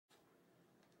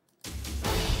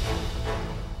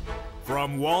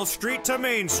From Wall Street to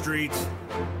Main Street,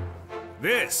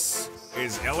 this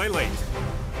is LA Late.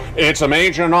 It's a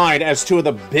major night as two of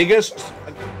the biggest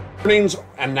earnings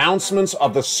announcements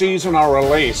of the season are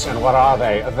released. And what are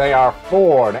they? They are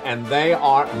Ford and they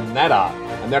are Meta.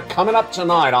 And they're coming up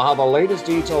tonight. I'll have the latest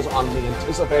details on the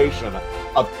anticipation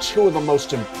of two of the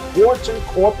most important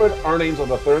corporate earnings of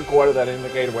the third quarter that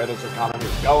indicate where this economy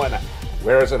is going.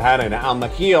 Where is it heading? On the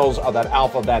heels of that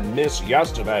Alphabet miss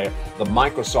yesterday, the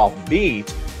Microsoft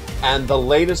beat, and the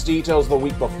latest details the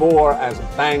week before as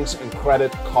banks and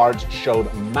credit cards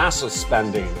showed massive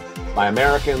spending by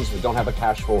Americans who don't have the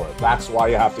cash for it. That's why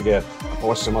you have to get a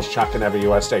forced stimulus check in every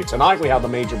U.S. state. Tonight we have the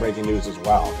major breaking news as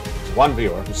well. There's one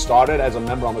viewer who started as a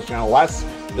member on this channel less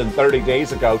than 30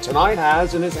 days ago. Tonight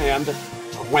has in his hand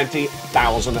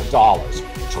 $20,000.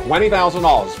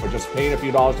 $20,000 for just paying a few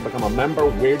dollars to become a member.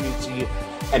 Where do you see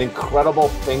an incredible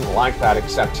thing like that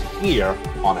except here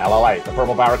on LLA, the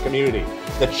Purple Barrett community,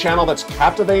 the channel that's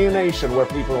captivating a nation where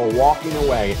people are walking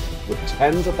away with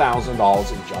tens of thousands of dollars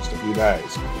in just a few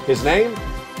days. His name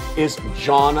is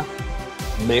John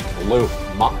Maloof.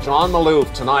 John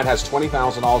Maloof tonight has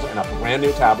 $20,000 in a brand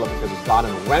new tablet because he's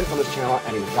gotten rent from his channel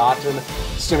and he's gotten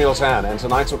stimulus in. And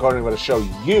tonight's recording going to show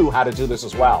you how to do this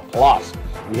as well. Plus,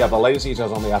 we have the latest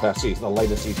details on the FFCs, the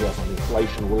latest details on the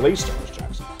inflation release to those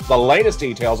checks, the latest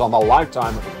details on the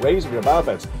lifetime raise of your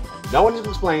benefits. No one is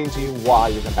explaining to you why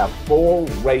you can have full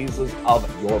raises of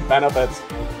your benefits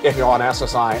if you're on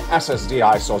SSI,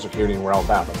 SSDI, Social Security, and World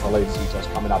benefits. The latest details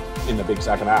coming up in the big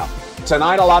second half.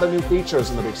 Tonight, a lot of new features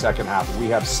in the big second half. We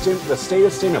have the state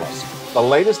of stimulus, the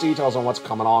latest details on what's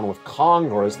coming on with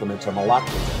Congress, the midterm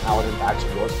elections, and how it impacts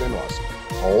your stimulus.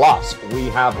 Plus, we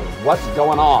have what's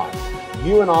going on.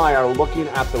 You and I are looking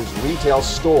at those retail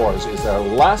stores. Is there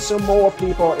less or more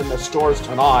people in the stores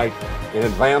tonight in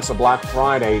advance of Black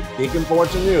Friday? Big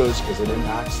important news because it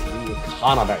impacts the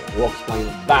economy. We'll explain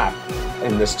that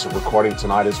in this recording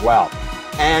tonight as well.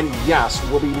 And yes,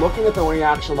 we'll be looking at the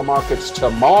reaction of the markets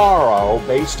tomorrow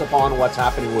based upon what's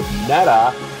happening with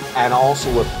Meta and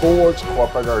also with Ford's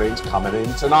corporate earnings coming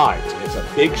in tonight. It's a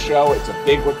big show. It's a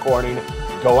big recording.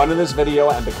 Go under this video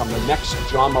and become the next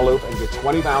John Maloof and get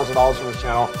 $20,000 from this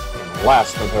channel in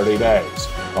less than 30 days.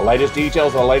 The latest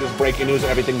details, the latest breaking news,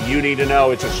 everything you need to know.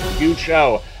 It's a huge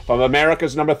show from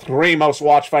America's #3 most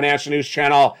watched financial news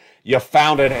channel. You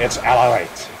found it. It's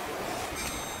Elevate.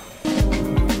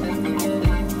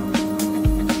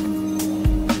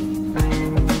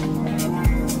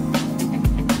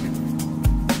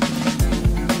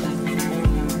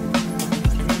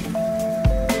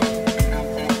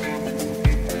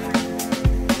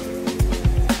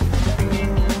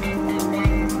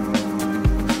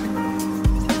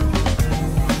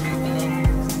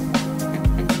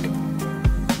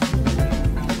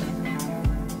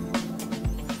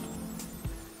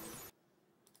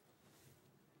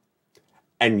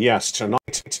 And yes,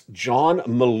 tonight, John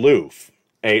Maloof,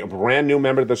 a brand new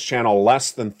member of this channel,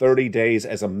 less than 30 days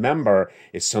as a member,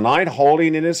 is tonight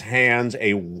holding in his hands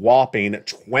a whopping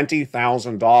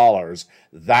 $20,000.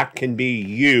 That can be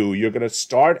you. You're going to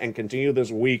start and continue this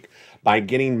week by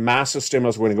getting massive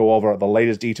stimulus. We're going to go over the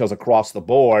latest details across the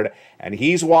board. And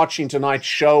he's watching tonight's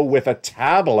show with a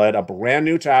tablet, a brand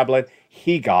new tablet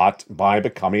he got by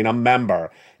becoming a member.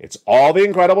 It's all the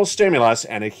incredible stimulus,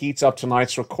 and it heats up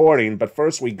tonight's recording. But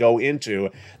first, we go into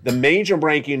the major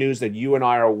breaking news that you and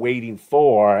I are waiting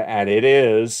for, and it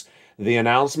is the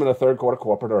announcement of third quarter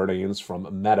corporate earnings from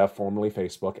Meta, formerly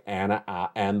Facebook,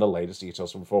 and the latest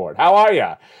details from Ford. How are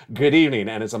you? Good evening,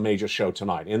 and it's a major show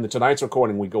tonight. In tonight's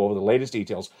recording, we go over the latest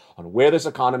details on where this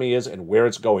economy is and where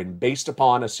it's going based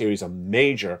upon a series of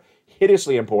major,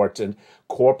 hideously important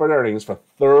corporate earnings for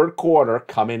third quarter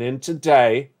coming in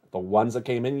today, the ones that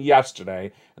came in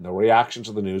yesterday, and the reaction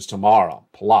to the news tomorrow.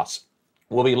 Plus,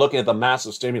 we'll be looking at the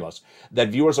massive stimulus that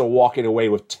viewers are walking away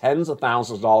with tens of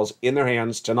thousands of dollars in their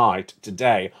hands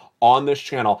today, on this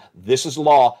channel. This is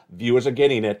law. Viewers are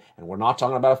getting it, and we're not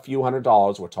talking about a few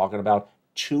 $100s. We're talking about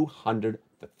 $200,000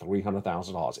 to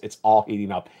 $300,000. It's all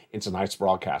heating up in tonight's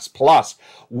broadcast. Plus,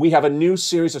 we have a new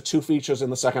series of two features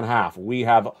in the second half. We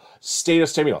have State of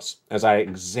Stimulus, as I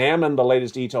examine the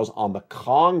latest details on the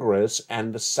Congress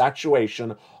and the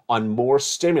saturation on more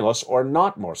stimulus or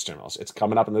not more stimulus. It's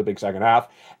coming up in the big second half.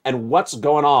 And what's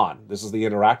going on? This is the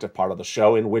interactive part of the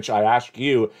show in which I ask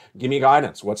you, give me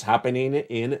guidance. What's happening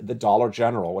in the Dollar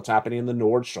General? What's happening in the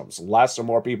Nordstroms? Less or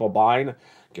more people buying?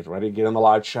 Get ready to get in the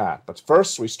live chat. But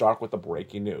first, we start with the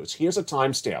breaking news. Here's a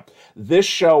timestamp. This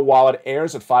show, while it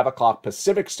airs at 5 o'clock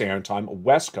Pacific Standard Time,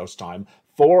 West Coast time,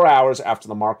 4 hours after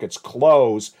the markets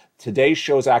close Today's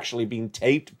show is actually being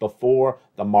taped before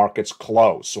the markets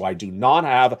close. So I do not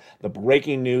have the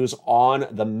breaking news on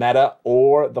the Meta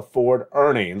or the Ford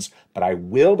earnings, but I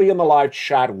will be in the live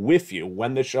chat with you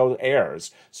when the show airs.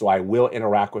 So I will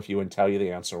interact with you and tell you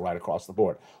the answer right across the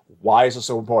board. Why is it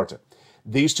so important?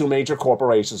 These two major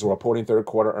corporations are reporting third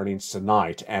quarter earnings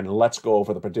tonight, and let's go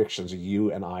over the predictions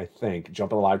you and I think.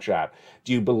 Jump in the live chat.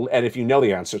 Do you believe? And if you know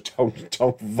the answer,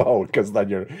 don't vote, because then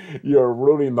you're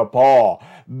ruining the poll.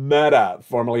 Meta,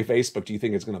 formerly Facebook, do you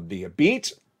think it's going to be a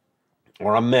beat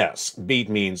or a miss? Beat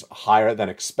means higher than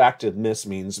expected. Miss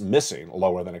means missing,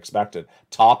 lower than expected.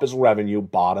 Top is revenue.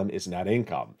 Bottom is net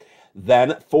income.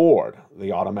 Then Ford,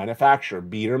 the auto manufacturer,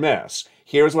 beat or miss.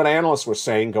 Here's what analysts were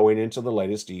saying going into the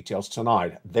latest details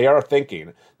tonight. They are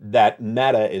thinking that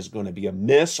Meta is going to be a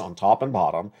miss on top and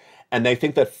bottom, and they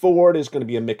think that Ford is going to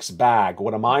be a mixed bag.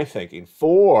 What am I thinking?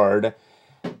 Ford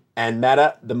and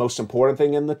Meta, the most important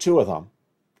thing in the two of them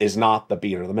is not the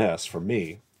beat or the miss. For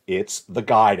me, it's the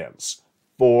guidance.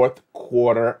 Fourth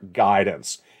quarter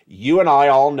guidance. You and I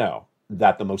all know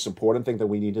that the most important thing that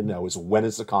we need to know is when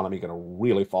is the economy going to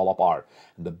really fall apart.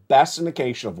 And the best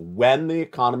indication of when the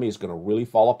economy is going to really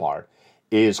fall apart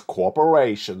is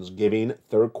corporations giving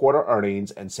third quarter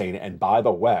earnings and saying, and by the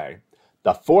way,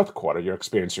 the fourth quarter you're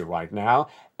experiencing right now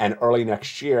and early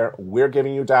next year, we're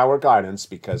giving you downward guidance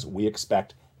because we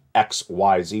expect X,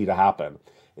 Y, Z to happen.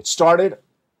 It started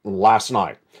last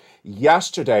night.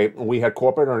 Yesterday, we had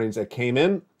corporate earnings that came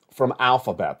in from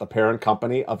Alphabet, the parent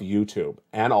company of YouTube,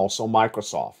 and also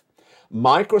Microsoft.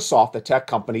 Microsoft, the tech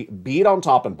company, beat on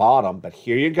top and bottom, but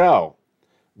here you go.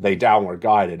 They downward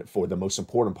guided for the most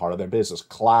important part of their business,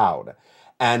 cloud.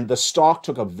 And the stock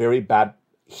took a very bad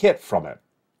hit from it.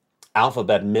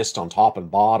 Alphabet missed on top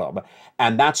and bottom,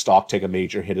 and that stock took a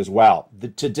major hit as well.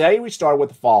 Today, we start with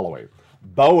the following.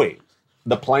 Boeing,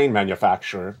 the plane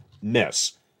manufacturer,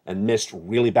 missed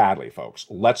really badly, folks.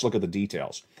 Let's look at the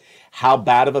details. How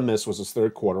bad of a miss was his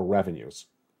third quarter revenues?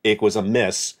 It was a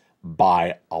miss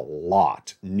by a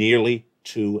lot, nearly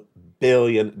 $2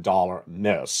 billion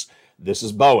miss. This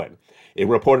is Boeing. It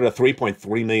reported a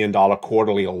 $3.3 million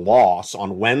quarterly loss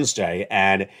on Wednesday,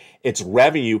 and its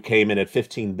revenue came in at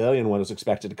 $15 billion when it was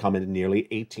expected to come in at nearly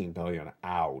 $18 billion.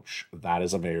 Ouch. That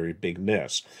is a very big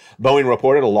miss. Boeing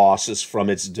reported losses from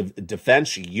its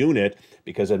defense unit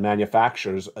because it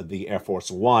manufactures the Air Force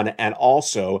One and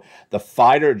also the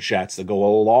fighter jets that go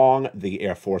along the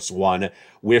Air Force One.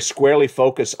 We're squarely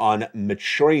focused on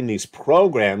maturing these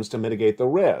programs to mitigate the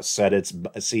risks, said its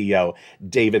CEO,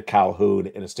 David Calhoun,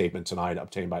 in a statement tonight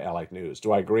obtained by LA News.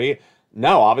 Do I agree?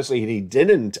 No, obviously he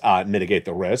didn't mitigate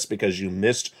the risk because you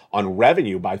missed on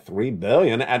revenue by $3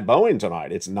 billion at Boeing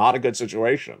tonight. It's not a good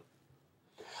situation.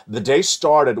 The day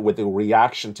started with a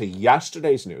reaction to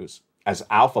yesterday's news as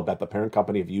Alphabet, the parent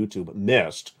company of YouTube,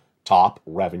 missed top,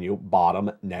 revenue,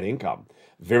 bottom, net income.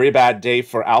 Very bad day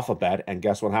for Alphabet, and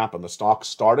guess what happened? The stock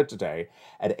started today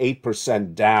at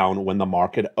 8% down when the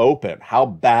market opened. How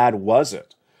bad was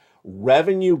it?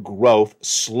 Revenue growth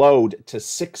slowed to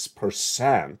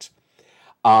 6%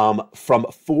 from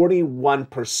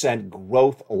 41%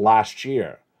 growth last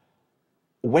year.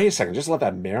 Wait a second, just let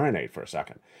that marinate for a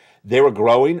second. They were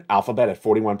growing, Alphabet, at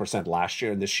 41% last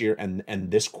year, and this year,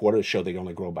 and this quarter showed they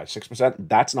only grow by 6%.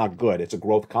 That's not good. It's a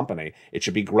growth company. It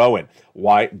should be growing.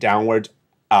 Why? Downdraft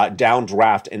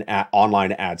in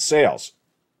online ad sales.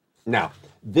 Now,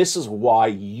 this is why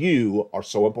you are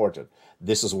so important.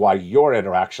 This is why your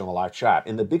interaction in the live chat.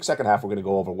 In the big second half, we're going to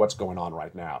go over what's going on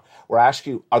right now. We're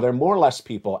asking you, are there more or less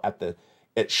people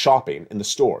at shopping in the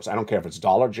stores? I don't care if it's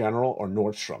Dollar General or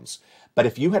Nordstrom's. But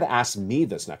if you had asked me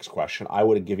this next question, I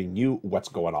would have given you what's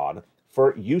going on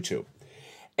for YouTube.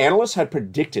 Analysts had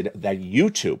predicted that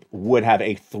YouTube would have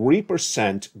a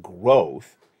 3%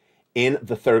 growth in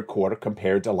the third quarter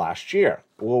compared to last year.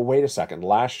 Well, wait a second.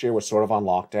 Last year was sort of on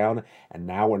lockdown, and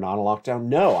now we're not on lockdown?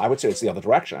 No, I would say it's the other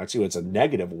direction. I'd say it's a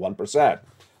negative 1%.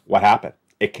 What happened?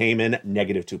 It came in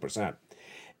negative 2%.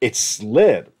 It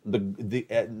slid.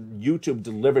 YouTube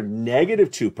delivered negative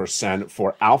 2%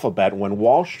 for Alphabet when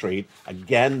Wall Street,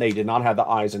 again, they did not have the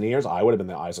eyes and ears. I would have been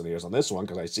the eyes and ears on this one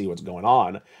because I see what's going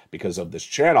on because of this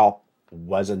channel,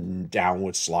 was a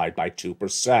downward slide by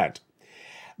 2%.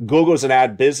 Google's an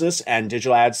ad business and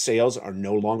digital ad sales are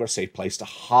no longer a safe place to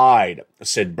hide,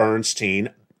 said Bernstein,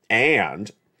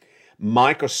 and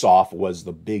Microsoft was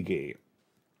the biggie.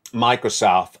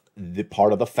 Microsoft, the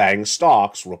part of the FANG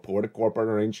stocks, reported corporate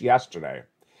earnings yesterday.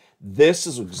 This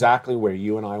is exactly where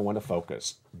you and I want to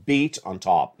focus. Beat on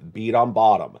top, beat on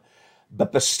bottom.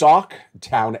 But the stock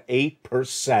down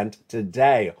 8%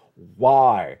 today.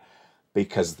 Why?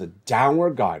 because the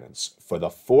downward guidance for the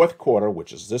fourth quarter,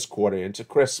 which is this quarter into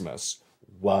Christmas,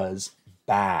 was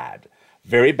bad.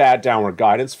 Very bad downward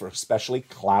guidance for especially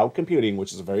cloud computing,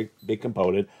 which is a very big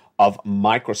component of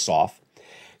Microsoft.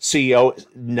 CEO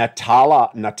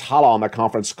Natala on the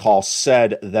conference call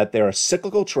said that there are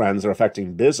cyclical trends that are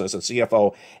affecting business, and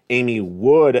CFO Amy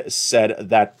Wood said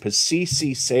that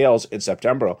PC sales in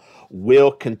September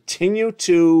will continue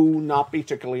to not be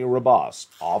particularly robust.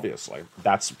 Obviously,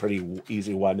 that's a pretty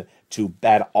easy one to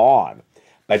bet on.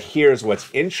 But here's what's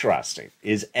interesting,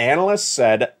 is analysts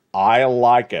said, I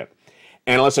like it.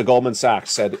 Analysts at Goldman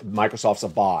Sachs said Microsoft's a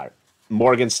buy.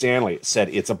 Morgan Stanley said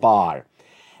it's a buy.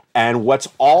 And what's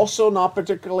also not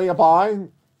particularly a buy?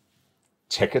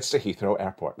 Tickets to Heathrow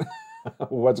Airport.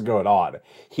 What's going on?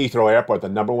 Heathrow Airport, the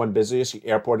number one busiest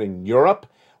airport in Europe,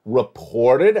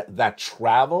 reported that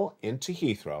travel into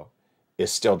Heathrow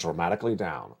is still dramatically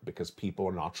down because people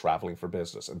are not traveling for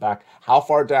business. In fact, how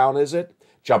far down is it?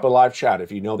 Jump in live chat.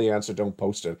 If you know the answer, don't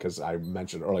post it because I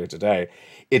mentioned earlier today.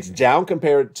 It's down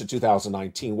compared to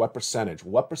 2019. What percentage?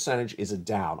 What percentage is it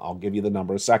down? I'll give you the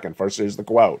number in a second. First, here's the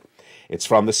quote. It's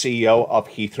from the CEO of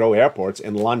Heathrow Airports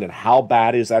in London. How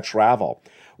bad is that travel?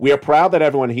 We are proud that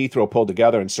everyone at Heathrow pulled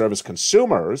together and service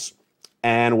consumers,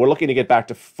 and we're looking to get back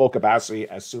to full capacity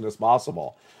as soon as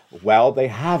possible. Well, they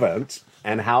haven't.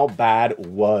 And how bad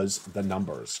was the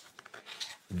numbers?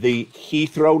 The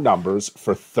Heathrow numbers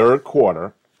for third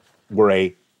quarter were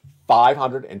a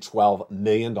 $512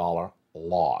 million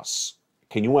loss.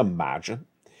 Can you imagine?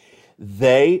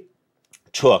 They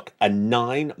took a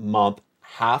 9-month,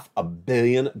 $500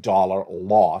 million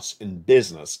loss in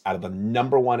business out of the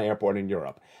number one airport in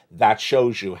Europe. That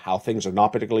shows you how things are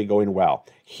not particularly going well.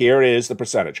 Here is the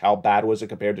percentage. How bad was it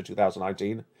compared to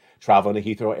 2019? Travel to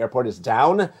Heathrow Airport is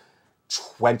down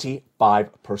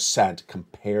 25%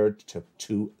 compared to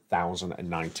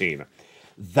 2019.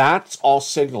 That's all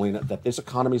signaling that this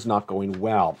economy is not going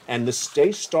well. And this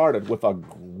day started with a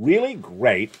really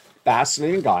great,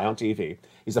 fascinating guy on TV.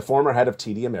 He's a former head of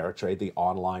TD Ameritrade, the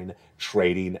online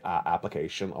trading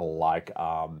application like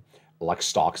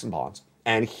stocks and bonds.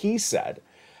 And he said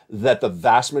that the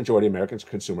vast majority of American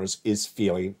consumers is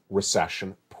feeling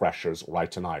recession pressures right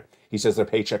tonight. He says they're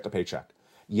paycheck to paycheck.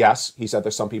 Yes, he said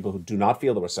there's some people who do not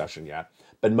feel the recession yet,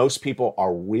 but most people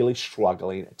are really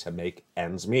struggling to make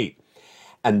ends meet.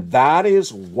 And that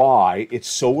is why it's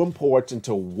so important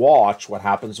to watch what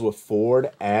happens with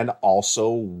Ford and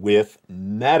also with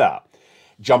Meta.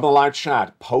 Jump in the live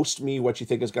chat. Post me what you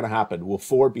think is going to happen. Will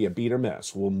Ford be a beat or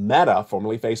miss? Will Meta,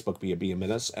 formerly Facebook, be a beat or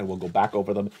miss? And we'll go back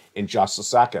over them in just a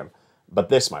second. But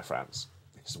this, my friends,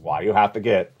 is why you have to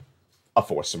get a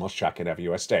 4 stimulus check in every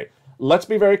U.S. state. Let's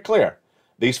be very clear.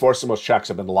 These 4 stimulus checks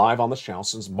have been live on this channel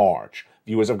since March.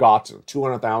 Viewers have gotten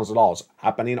 $200,000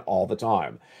 happening all the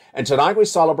time. And tonight we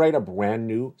celebrate a brand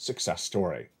new success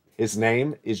story. His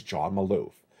name is John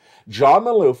Maloof. John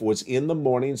Maloof was in the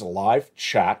morning's live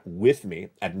chat with me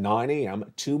at 9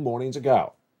 a.m. 2 mornings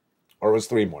ago, or it was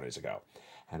 3 mornings ago.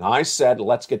 And I said,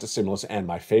 let's get to stimulus. And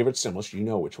my favorite stimulus, you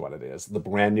know which one it is, the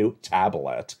brand new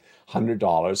tablet,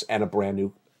 $100, and a brand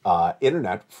new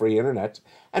internet, free internet,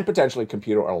 and potentially a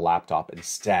computer or a laptop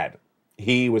instead.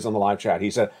 He was on the live chat.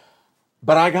 He said,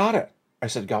 but I got it. I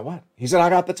said, got what? He said, I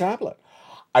got the tablet.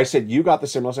 I said, you got the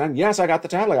stimulus and? Yes, I got the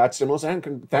tablet. I got stimulus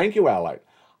and. Thank you, Ally.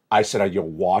 I said, are you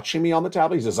watching me on the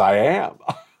tablet? He says, I am.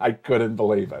 I couldn't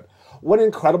believe it. What an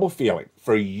incredible feeling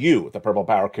for you, the Purple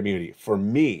Power community, for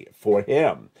me, for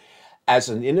him, as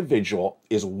an individual,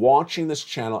 is watching this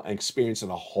channel and experiencing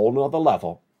a whole nother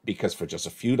level, because for just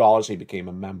a few dollars, he became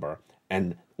a member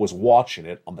and was watching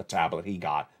it on the tablet he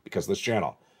got because of this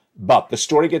channel. But the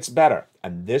story gets better,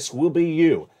 and this will be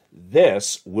you.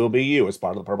 This will be you as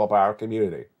part of the Purple Power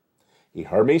community. He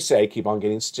heard me say, keep on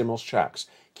getting stimulus checks.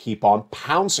 Keep on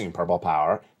pouncing, Purple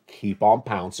Power. Keep on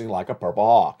pouncing like a purple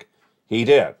hawk. He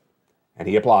did, and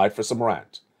he applied for some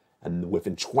rent. And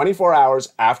within 24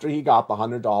 hours after he got the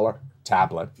 $100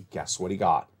 tablet, guess what he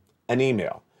got? An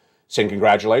email saying,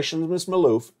 congratulations, Ms.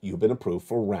 Maloof, you've been approved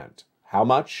for rent. How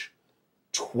much?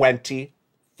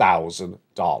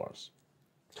 $20,000.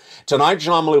 Tonight,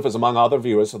 John Maloof is among other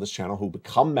viewers of this channel who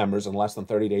become members in less than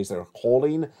 30 days. They're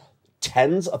holding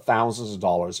tens of thousands of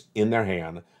dollars in their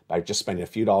hand by just spending a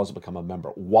few dollars to become a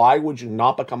member. Why would you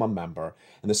not become a member?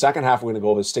 In the second half, we're going to go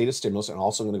over the state of stimulus and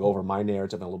also going to go over my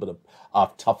narrative and a little bit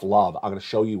of tough love. I'm going to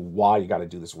show you why you got to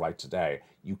do this right today.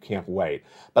 You can't wait.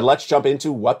 But let's jump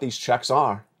into what these checks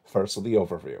are. First, with the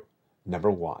overview.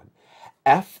 Number one,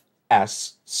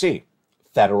 FSC,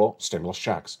 federal stimulus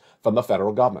checks from the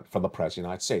federal government, from the President of the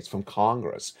United States, from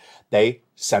Congress. They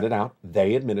send it out,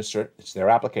 they administer it, it's their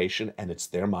application, and it's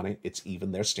their money. It's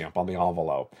even their stamp on the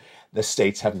envelope. The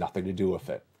states have nothing to do with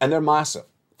it. And they're massive.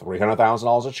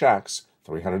 $300,000 of checks,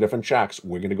 300 different checks.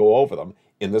 We're going to go over them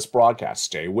in this broadcast.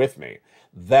 Stay with me.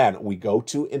 Then we go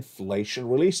to inflation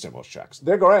relief stimulus checks.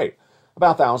 They're great.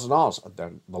 About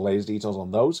 $1,000. The latest details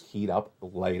on those heat up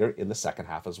later in the second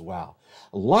half as well.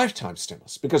 Lifetime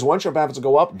stimulus, because once your benefits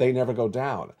go up, they never go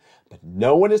down. But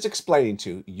no one is explaining to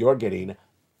you you're getting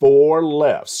 4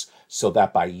 lifts so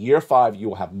that by year 5, you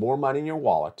will have more money in your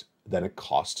wallet than it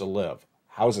costs to live.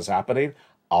 How is this happening?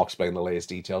 I'll explain the latest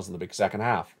details in the big second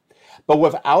half. But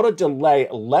without a delay,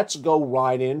 let's go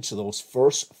right into those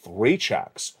first 3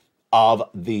 checks of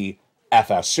the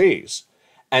FSCs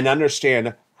and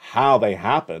understand how they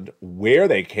happened, where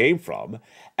they came from,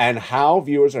 and how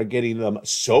viewers are getting them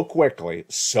so quickly,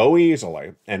 so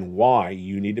easily, and why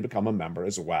you need to become a member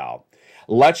as well.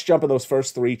 Let's jump in those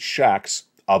first 3 checks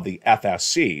of the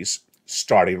FSCs,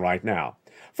 starting right now.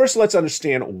 First, let's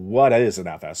understand what is an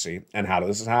FSC and how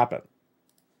does this happen.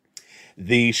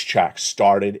 These checks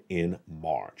started in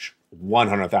March.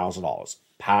 $100,000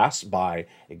 passed by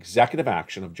executive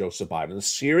action of Joseph Biden, a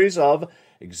series of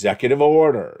executive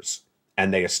orders.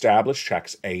 And they established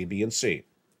checks A, B, and C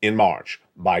in March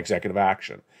by executive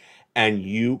action. And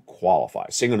you qualify.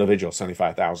 Single individual,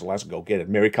 $75,000 less, go get it.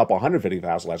 Married couple,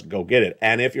 $150,000 less, go get it.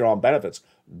 And if you're on benefits,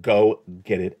 go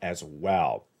get it as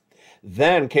well.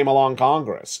 Then came along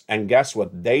Congress, and guess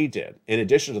what they did? In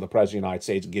addition to the President of the United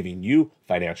States giving you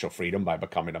financial freedom by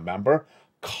becoming a member,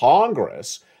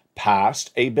 Congress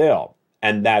passed a bill.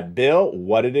 And that bill,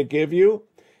 what did it give you?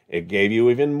 It gave you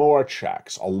even more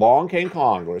checks. Along came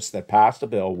Congress that passed a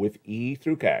bill with E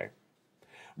through K,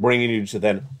 bringing you to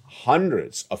then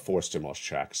hundreds of forced stimulus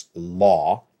checks,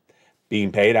 law,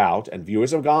 being paid out, and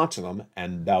viewers have gone to them,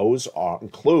 and those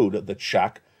include the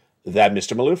check that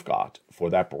Mr. Maloof got for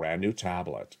that brand new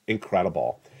tablet.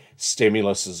 Incredible.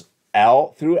 Stimuluses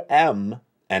L through M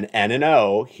and N and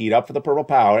O heat up for the purple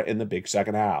power in the big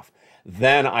second half.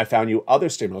 Then I found you other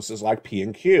stimuluses like P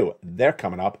and Q. They're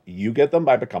coming up. You get them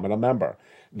by becoming a member.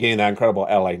 Getting that incredible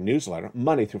LA newsletter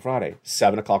Monday through Friday,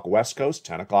 7 o'clock West Coast,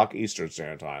 10 o'clock Eastern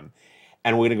Standard Time.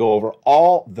 And we're going to go over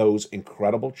all those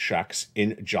incredible checks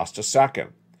in just a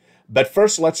second. But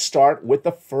first, let's start with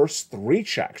the first 3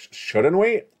 checks, shouldn't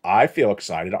we? I feel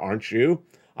excited, aren't you?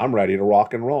 I'm ready to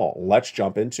rock and roll. Let's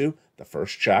jump into the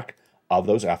first check of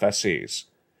those FSCs.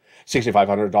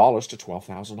 $6,500 to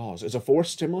 $12,000 is a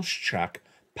forced stimulus check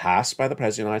passed by the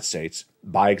President of the United States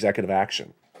by executive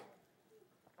action.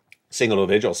 Single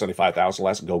individual, $75,000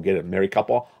 less, go get it. Married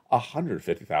couple,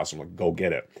 $150,000, go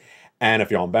get it. And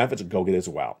if you're on benefits, go get it as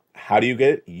well. How do you get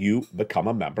it? You become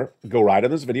a member. Go right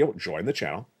in this video, join the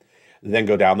channel. Then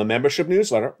go down the membership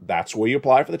newsletter. That's where you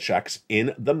apply for the checks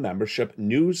in the membership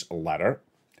newsletter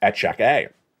at check A.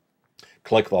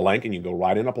 Click the link and you go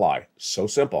right in and apply. So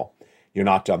simple. You're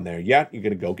not done there yet. You're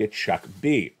going to go get check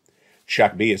B.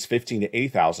 Check B is $15,000 to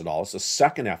 $80,000, the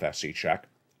second FSC check,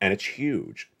 and it's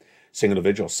huge. Single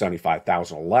individual,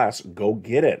 $75,000 or less, go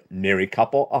get it. Married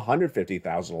couple,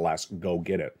 $150,000 or less, go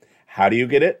get it. How do you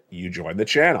get it? You join the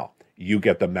channel. You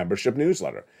get the membership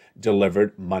newsletter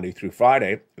delivered Monday through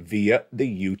Friday via the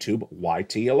YouTube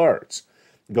YT alerts.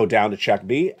 Go down to check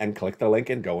B and click the link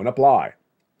and go and apply.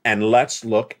 And let's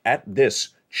look at this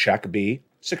check B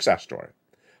success story.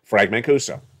 Frank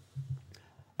Mancuso.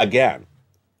 Again,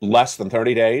 less than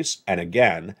 30 days, and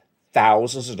again,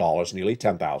 thousands of dollars, nearly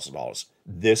 $10,000.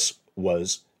 This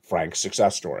was Frank's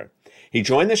success story. He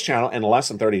joined this channel in less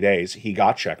than 30 days. He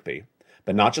got check B,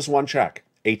 but not just one check,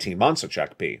 18 months of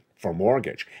check B for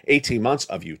mortgage, 18 months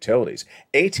of utilities,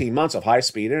 18 months of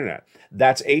high-speed internet.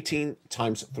 That's 18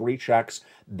 times 3 checks.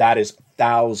 That is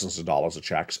thousands of dollars of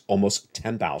checks, almost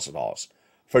 $10,000.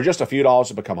 For just a few dollars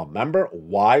to become a member,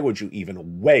 why would you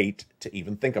even wait to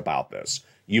even think about this?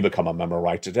 You become a member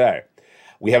right today.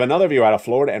 We have another viewer out of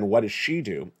Florida, and what does she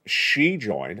do? She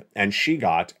joined, and she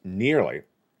got nearly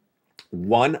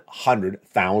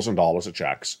 $100,000 of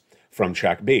checks from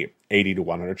check B, 80 to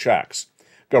 100 checks.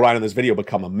 Go right in this video,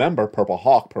 become a member, Purple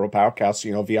Hawk, Purple Power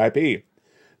Casino VIP.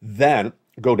 Then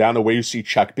go down to where you see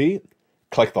check B,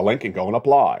 click the link and go and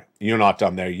apply. You're not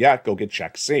done there yet, go get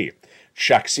check C.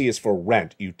 Check C is for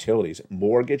rent, utilities,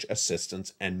 mortgage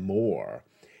assistance, and more.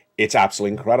 It's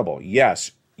absolutely incredible.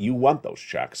 Yes, you want those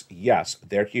checks. Yes,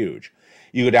 they're huge.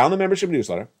 You go down the membership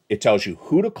newsletter. It tells you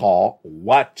who to call,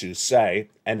 what to say,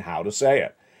 and how to say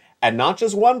it. And not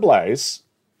just one place,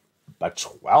 but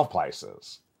 12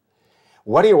 places.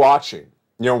 What are you watching?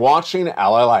 You're watching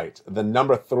LA8, the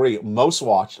 #3 most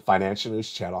watched financial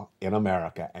news channel in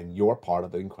America, and you're part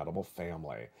of the incredible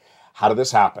family. How did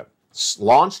this happen?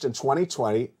 Launched in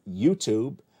 2020,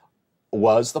 YouTube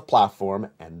was the platform,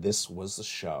 and this was the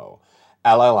show.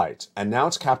 LA8, and now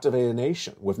it's captivated a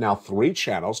nation with now 3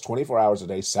 channels, 24 hours a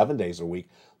day, 7 days a week,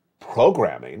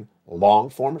 programming,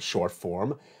 long form, short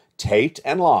form, taped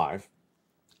and live,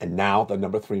 and now the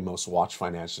 #3 most watched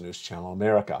financial news channel in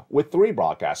America, with 3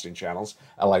 broadcasting channels,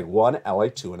 LA1,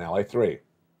 LA2, and LA3.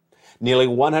 Nearly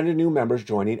 100 new members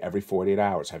joining every 48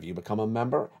 hours. Have you become a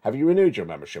member? Have you renewed your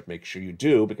membership? Make sure you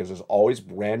do, because there's always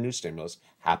brand new stimulus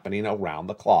happening around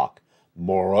the clock.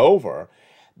 Moreover,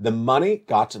 the money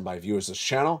gotten by viewers of this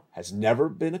channel has never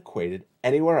been equated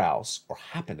anywhere else or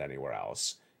happened anywhere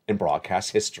else in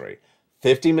broadcast history.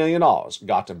 $50 million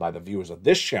gotten by the viewers of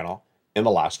this channel in the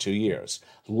last 2 years.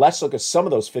 Let's look at some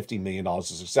of those $50 million of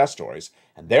success stories,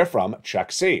 and they're from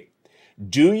Check C.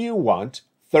 Do you want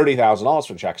 $30,000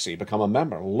 from Check C? Become a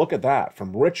member. Look at that,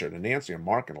 from Richard and Nancy and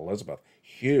Mark and Elizabeth.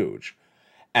 Huge.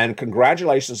 And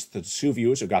congratulations to the 2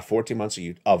 viewers who got 14 months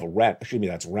of rent,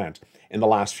 that's rent, in the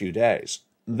last few days.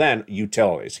 Then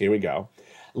utilities, here we go.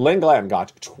 Lynn Glenn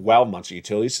got 12 months of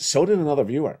utilities, so did another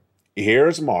viewer.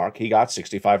 Here's Mark, he got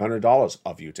 $6,500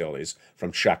 of utilities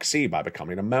from Check C by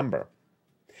becoming a member.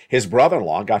 His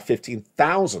brother-in-law got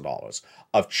 $15,000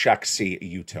 of Check C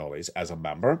utilities as a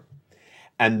member.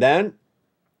 And then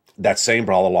that same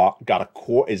brother-in-law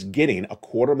is getting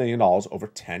 $250,000 over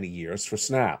 10 years for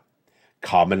SNAP.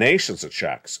 Combinations of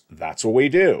checks, that's what we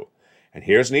do. And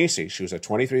here's Nisi, she was at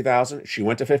 $23,000, she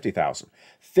went to $50,000.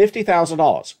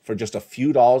 $50,000 for just a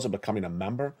few dollars of becoming a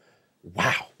member.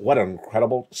 Wow, what an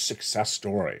incredible success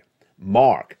story.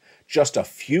 Mark, just a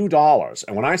few dollars,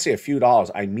 and when I say a few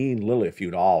dollars, I mean literally a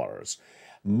few dollars.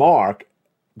 Mark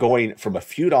going from a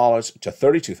few dollars to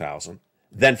 $32,000,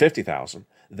 then $50,000,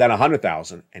 then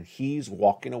 $100,000, and he's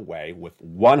walking away with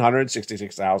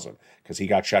 $166,000 because he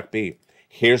got Check B.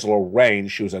 Here's Lorraine,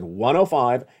 she was at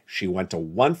 105, she went to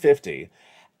 150,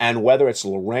 and whether it's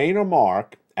Lorraine or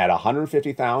Mark at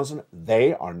 150,000,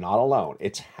 they are not alone.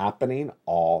 It's happening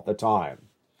all the time.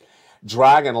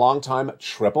 Dragon, longtime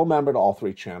triple member to all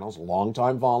 3 channels,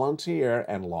 longtime volunteer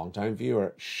and longtime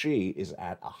viewer. She is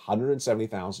at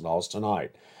 $170,000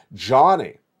 tonight.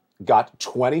 Johnny got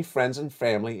 20 friends and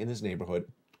family in his neighborhood,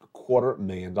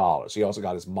 $250,000. He also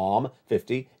got his mom,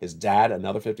 50, his dad,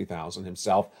 another 50,000,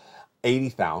 himself,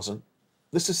 80,000.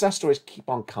 The success stories keep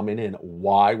on coming in.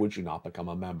 Why would you not become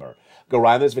a member? Go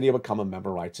right in this video, become a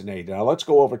member right today. Now let's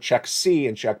go over Check C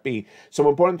and Check B. Some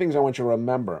important things I want you to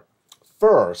remember.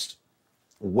 First,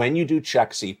 when you do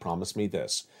Check C, promise me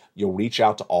this. You'll reach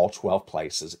out to all 12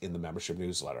 places in the membership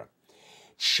newsletter.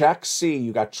 Check C,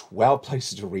 you got 12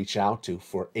 places to reach out to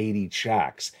for 80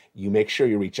 checks. You make sure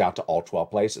you reach out to all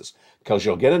 12 places because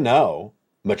you'll get a no,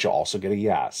 but you'll also get a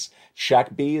yes.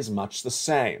 Check B is much the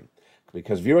same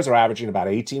because viewers are averaging about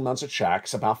 18 months of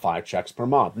checks, about 5 checks per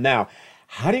month. Now,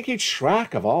 how do you keep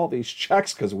track of all these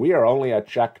checks? Because we are only at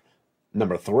check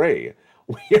 #3.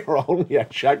 We are only at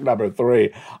check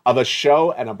 #3 of a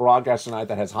show and a broadcast tonight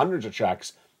that has hundreds of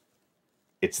checks.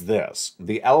 It's this,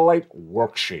 the LA8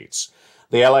 worksheets.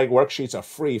 The LA worksheets are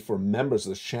free for members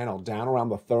of this channel down around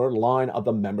the 3rd line of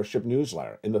the membership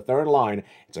newsletter. In the 3rd line,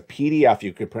 it's a PDF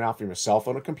you can print out from your cell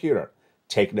phone or computer.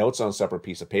 Take notes on a separate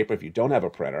piece of paper if you don't have a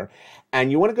printer.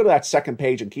 And you want to go to that 2nd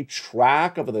page and keep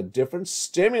track of the different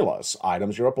stimulus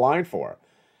items you're applying for.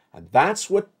 And that's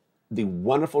what the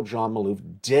wonderful John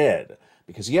Maloof did,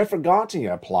 because he had forgotten he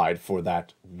applied for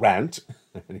that rent.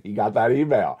 And he got that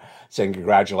email saying,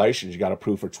 congratulations, you got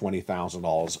approved for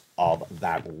 $20,000 of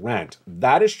that rent.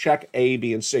 That is check A,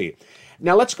 B, and C.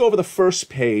 Now let's go over the first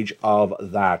page of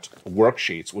that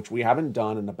worksheets, which we haven't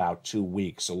done in about 2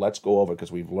 weeks. So let's go over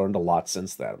because we've learned a lot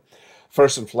since then.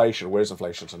 First, inflation. Where's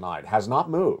inflation tonight? Has not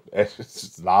moved.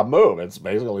 It's not moved. It's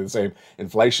basically the same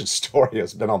inflation story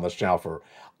has been on this channel for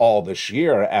all this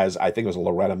year. As I think it was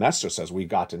Loretta Mester says, we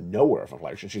got to nowhere of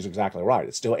inflation. She's exactly right.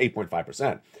 It's still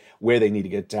 8.5%, where they need to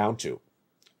get down to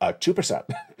 2%.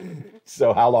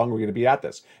 So how long are we going to be at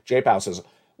this? J-Pow says,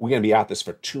 we're going to be at this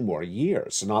for 2 more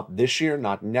years. So not this year,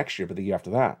 not next year, but the year after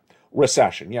that.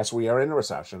 Recession. Yes, we are in a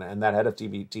recession. And that head of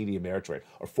TD Ameritrade,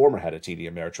 or former head of TD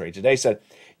Ameritrade today said,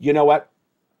 you know what?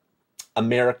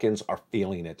 Americans are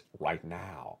feeling it right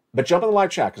now. But jump in the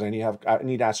live chat because I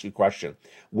need to ask you a question.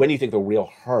 When do you think the real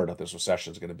hurt of this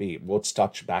recession is going to be? Let's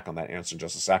touch back on that answer in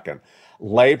just a second.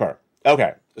 Labor.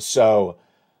 Okay, so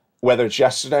whether it's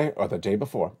yesterday or the day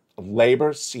before,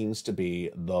 labor seems to be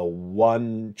the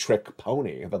one-trick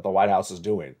pony that the White House is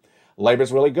doing.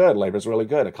 Labor's really good. Labor's really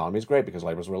good. Economy's great because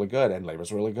labor's really good, and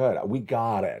labor's really good. We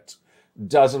got it.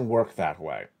 Doesn't work that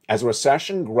way. As a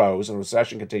recession grows and a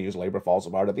recession continues, labor falls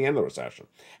apart at the end of the recession.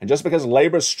 And just because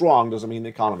labor is strong doesn't mean the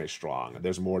economy is strong.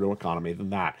 There's more to economy than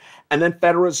that. And then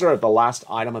Federal Reserve, the last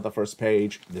item at the first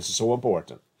page, this is so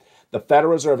important. The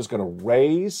Federal Reserve is going to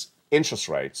raise interest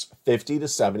rates 50 to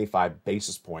 75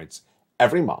 basis points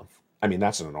every month. I mean,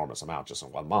 that's an enormous amount just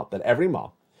in 1 month, but every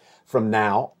month from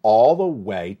now all the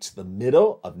way to the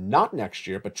middle of not next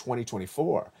year, but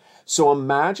 2024. So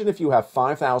imagine if you have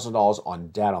 $5,000 on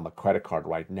debt on the credit card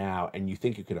right now and you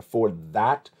think you can afford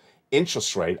that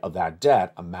interest rate of that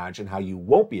debt. Imagine how you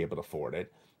won't be able to afford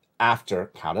it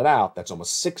after, count it out, that's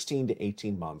almost 16 to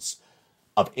 18 months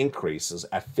of increases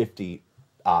at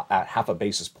half a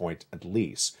basis point at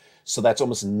least. So that's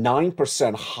almost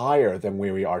 9% higher than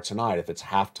where we are tonight if it's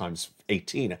half times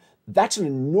 18. That's an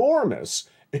enormous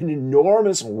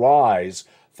rise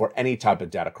for any type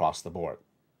of debt across the board.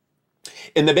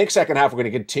 In the big second half, we're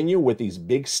going to continue with these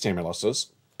big stimuluses,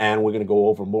 and we're going to go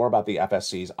over more about the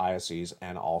FSCs, ISCs,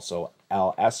 and also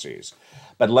LSCs.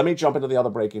 But let me jump into the other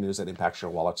breaking news that impacts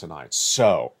your wallet tonight.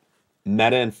 So,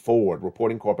 Meta and Ford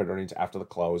reporting corporate earnings after the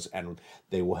close, and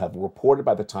they will have reported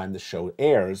by the time the show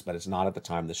airs, but it's not at the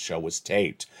time the show was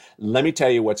taped. Let me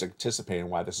tell you what's anticipating,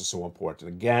 why this is so important.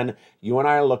 Again, you and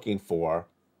I are looking for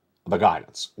the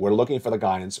guidance. We're looking for the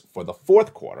guidance for the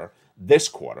fourth quarter, this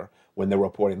quarter, when they're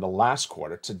reporting the last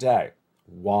quarter today.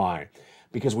 Why?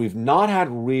 Because we've not had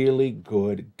really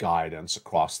good guidance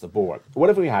across the board. What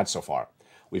have we had so far?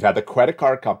 We've had the credit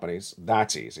card companies.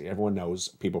 That's easy. Everyone knows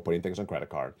people putting things on credit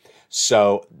card.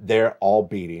 So they're all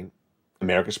beating.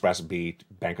 American Express beat.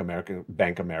 Bank America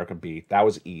beat. That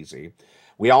was easy.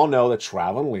 We all know that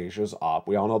travel and leisure is up.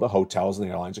 We all know the hotels and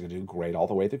the airlines are going to do great all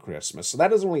the way through Christmas. So that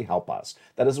doesn't really help us.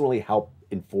 That doesn't really help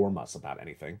inform us about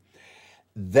anything.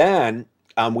 Then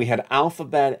we had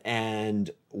Alphabet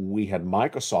and we had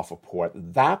Microsoft report.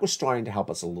 That was starting to help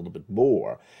us a little bit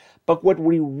more. But what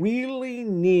we really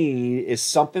need is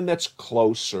something that's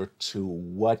closer to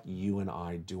what you and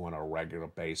I do on a regular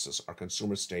basis. Our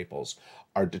consumer staples,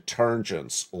 our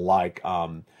detergents, like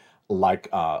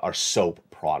our soap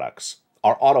products,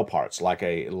 our auto parts, like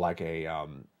an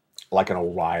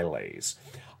O'Reilly's.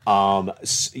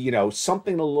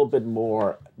 Something a little bit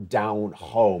more down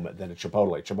home than a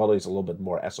Chipotle. Chipotle is a little bit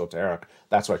more esoteric.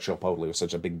 That's why Chipotle was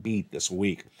such a big beat this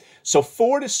week. So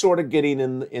Ford is sort of getting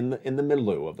in the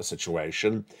middle of the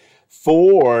situation.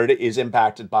 Ford is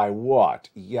impacted by what?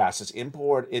 Yes, it's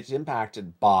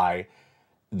impacted by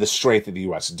the strength of the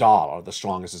U.S. dollar, the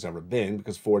strongest it's ever been,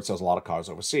 because Ford sells a lot of cars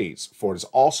overseas. Ford is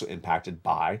also impacted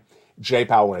by Jay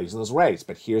Powell raising those rates.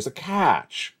 But here's a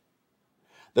catch.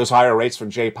 Those higher rates from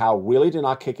Jay Powell really did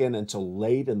not kick in until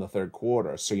late in the third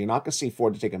quarter. So you're not going to see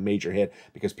Ford to take a major hit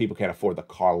because people can't afford the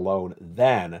car loan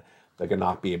then. They're going to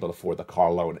not be able to afford the car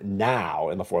loan now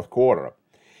in the fourth quarter.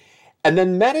 And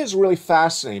then Meta is really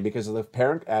fascinating because of the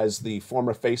parent, as the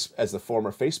former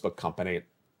Facebook company,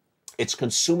 it's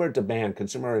consumer demand,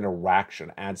 consumer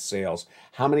interaction, ad sales.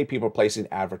 How many people are placing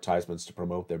advertisements to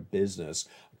promote their business?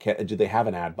 Do they have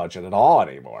an ad budget at all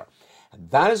anymore?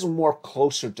 That is more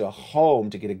closer to home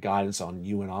to get a guidance on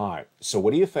you and I. So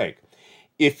what do you think?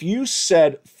 If you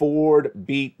said Ford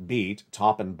beat,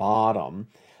 top and bottom,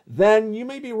 then you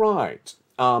may be right.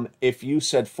 If you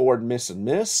said Ford miss,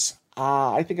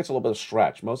 I think it's a little bit of a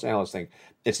stretch. Most analysts think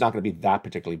it's not going to be that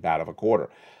particularly bad of a quarter.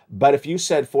 But if you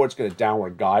said Ford's going to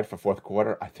downward guide for fourth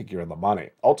quarter, I think you're in the money.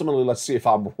 Ultimately, let's see if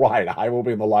I'm right. I will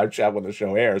be in the live chat when the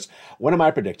show airs. What am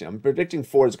I predicting? I'm predicting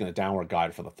Ford is going to downward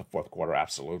guide for the fourth quarter,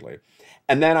 absolutely.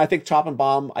 And then I think top and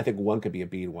bottom, I think one could be a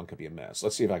beat, one could be a miss.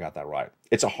 Let's see if I got that right.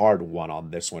 It's a hard one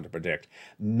on this one to predict.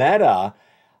 Meta,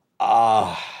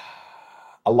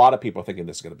 a lot of people are thinking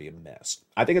this is going to be a miss.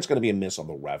 I think it's going to be a miss on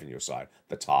the revenue side,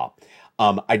 the top.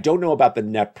 I don't know about the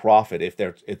net profit. If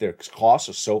their costs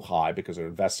are so high because they're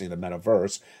investing in the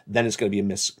metaverse, then it's going to be a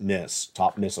miss,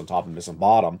 top miss on top and miss on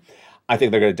bottom. I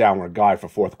think they're going to downward guide for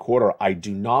fourth quarter. I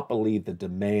do not believe the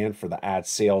demand for the ad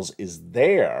sales is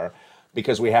there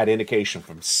because we had indication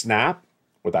from Snap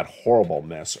with that horrible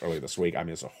miss earlier this week. I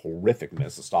mean, it's a horrific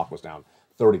miss. The stock was down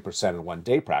 30% in one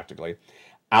day practically.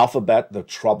 Alphabet, the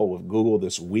trouble with Google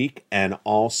this week, and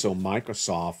also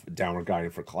Microsoft downward guiding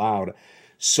for cloud.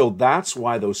 So that's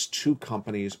why those two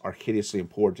companies are hideously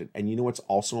important. And you know what's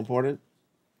also important?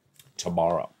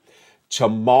 Tomorrow.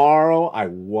 Tomorrow, I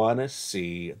want to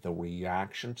see the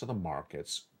reaction to the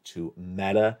markets to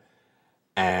Meta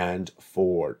and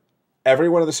Ford.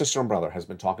 Everyone of the sister and brother has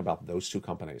been talking about those two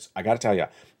companies. I got to tell you,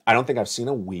 I don't think I've seen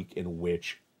a week in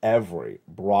which every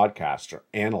broadcaster,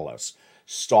 analyst,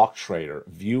 stock trader,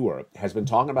 viewer has been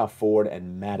talking about Ford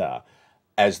and Meta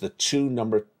as the two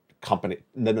number the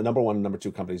number one and number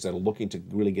two companies that are looking to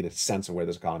really get a sense of where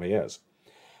this economy is.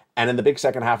 And in the big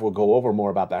second half, we'll go over more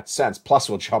about that sense. Plus,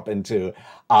 we'll jump into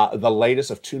the latest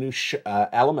of two new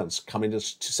elements coming to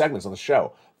segments on the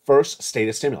show. First, state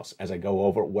of stimulus, as I go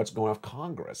over what's going on with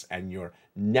Congress and your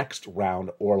next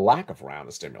round or lack of round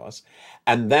of stimulus.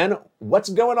 And then what's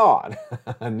going on,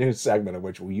 a new segment in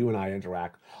which you and I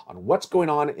interact on what's going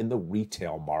on in the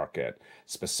retail market,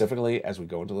 specifically as we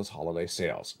go into those holiday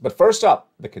sales. But first up,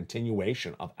 the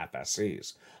continuation of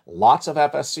FSCs. Lots of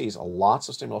FSCs, lots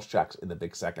of stimulus checks in the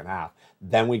big second half.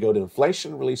 Then we go to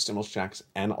inflation relief stimulus checks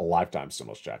and lifetime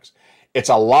stimulus checks. It's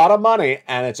a lot of money,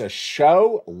 and it's a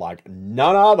show like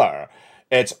none other.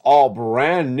 It's all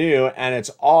brand new, and it's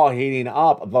all heating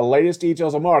up. The latest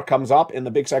details and more comes up in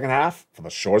the big second half from the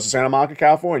shores of Santa Monica,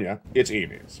 California. It's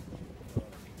evenings.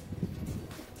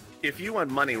 If you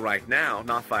want money right now,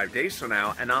 not 5 days from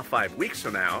now, and not 5 weeks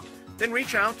from now, then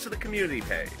reach out to the community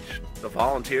page. The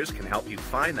volunteers can help you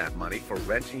find that money for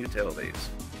rent and utilities.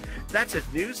 That's at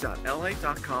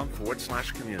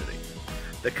news.la.com/community.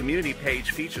 The community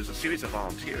page features a series of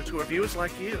volunteers who are viewers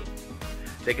like you.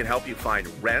 They can help you find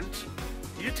rent,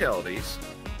 utilities,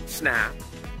 SNAP,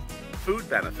 food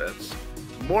benefits,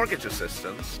 mortgage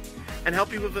assistance, and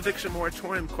help you with eviction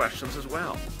moratorium questions as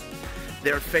well.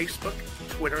 Their Facebook,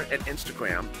 Twitter, and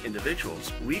Instagram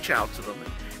individuals reach out to them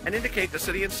and indicate the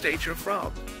city and state you're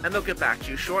from, and they'll get back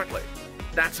to you shortly.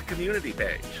 That's a community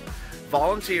page.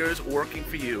 Volunteers working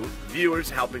for you, viewers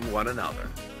helping one another.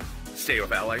 Stay with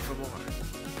LA for more.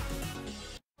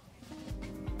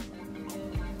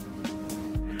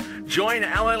 Join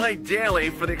LA Late Daily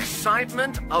for the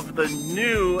excitement of the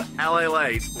new LA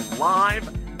Late live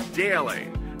daily.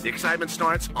 The excitement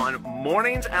starts on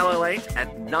mornings LA Late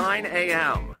at 9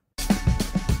 a.m.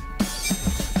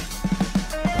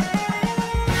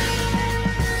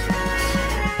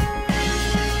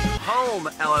 Home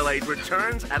LA Late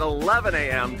returns at 11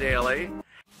 a.m. daily.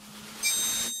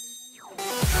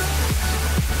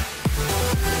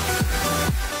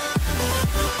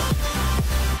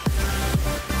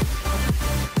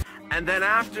 And then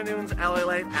afternoons LA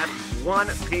Late at 1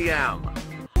 p.m.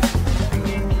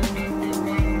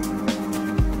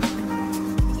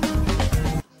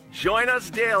 Join us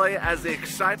daily as the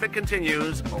excitement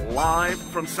continues live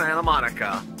from Santa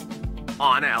Monica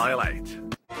on LA Late.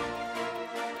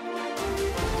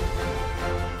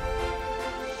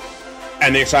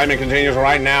 And the excitement continues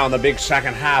right now in the big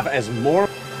second half as more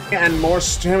and more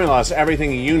stimulus.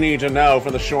 Everything you need to know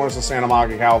from the shores of Santa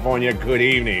Monica, California. Good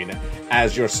evening.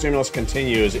 As your stimulus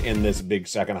continues in this big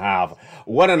second half.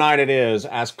 What a night it is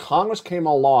as Congress came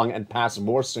along and passed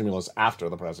more stimulus after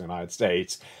the President of the United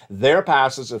States. Their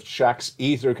passes of checks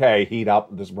E through K heat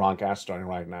up this broadcast starting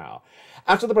right now.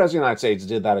 After the President of the United States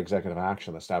did that executive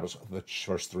action, established the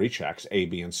first three checks, A,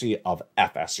 B, and C, of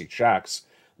FSC checks,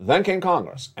 then came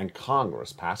Congress, and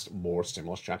Congress passed more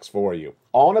stimulus checks for you,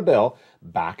 all in a bill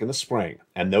back in the spring.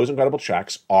 And those incredible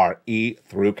checks are E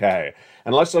through K.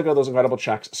 And let's look at those incredible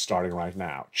checks starting right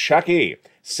now. Check E,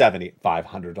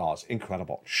 $7,500,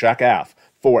 incredible. Check F,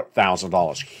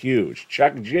 $4,000, huge.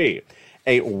 Check G,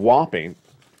 a whopping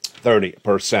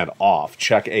 30% off.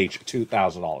 Check H,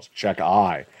 $2,000. Check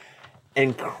I,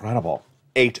 incredible,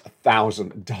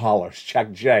 $8,000.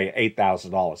 Check J,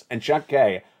 $8,000. And check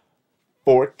K,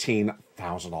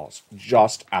 $14,000.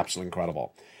 Just absolutely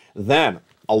incredible. Then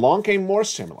along came more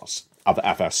stimulus of the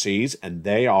FSCs, and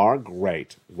they are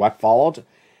great. What followed?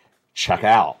 Check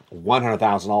out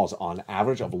 $100,000 on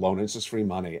average of loan interest-free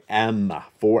money. M,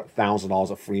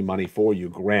 $4,000 of free money for you.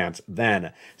 Grant.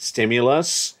 Then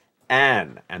stimulus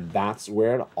N, and that's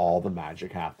where all the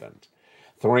magic happened.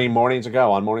 3 mornings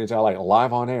ago on Mornings LA,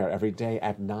 live on air every day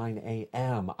at 9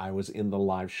 a.m. I was in the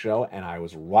live show, and I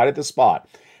was right at the spot.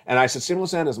 And I said,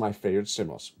 Stimulus N is my favorite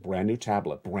stimulus. Brand new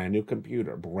tablet, brand new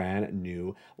computer, brand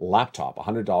new laptop,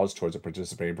 $100 towards a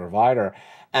participating provider.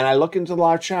 And I look into the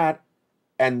live chat,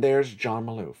 and there's John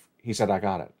Maloof. He said, I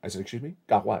got it. I said, excuse me?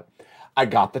 Got what? I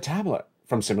got the tablet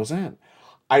from Stimulus N.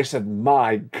 I said,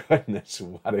 my goodness,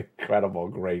 what incredible,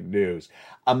 great news.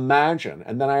 Imagine.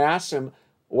 And then I asked him,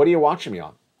 what are you watching me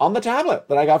on? On the tablet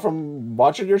that I got from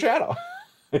watching your channel.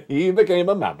 He became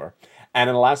a member. And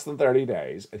in less than 30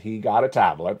 days, he got a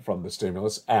tablet from the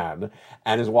Stimulus N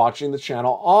and is watching the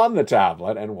channel on the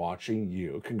tablet and watching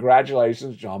you.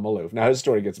 Congratulations, John Maloof. Now, his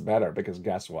story gets better because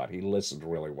guess what? He listened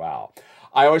really well.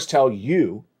 I always tell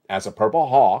you, as a Purple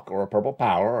Hawk or a Purple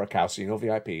Power or a Calcino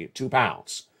VIP,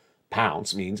 £2.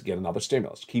 Pounds means get another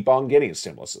stimulus. Keep on getting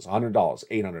stimuluses. $100,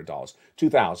 $800,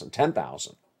 $2,000,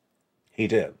 $10,000. He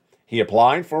did. He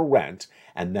applied for rent,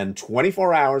 and then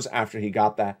 24 hours after he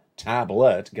got that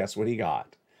tablet, guess what he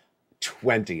got?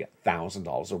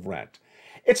 $20,000 of rent.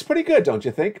 It's pretty good, don't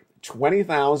you think?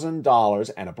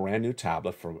 $20,000 and a brand new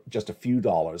tablet for just a few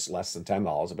dollars, less than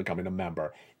 $10, of becoming a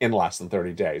member in less than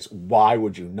 30 days. Why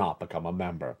would you not become a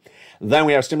member? Then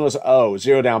we have Stimulus O,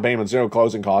 0 down payment, 0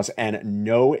 closing costs, and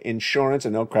no insurance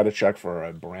and no credit check for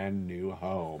a brand new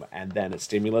home. And then it's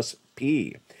Stimulus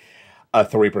P, a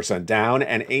 3% down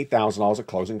and $8,000 of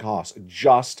closing costs.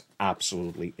 Just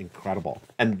absolutely incredible.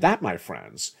 And that, my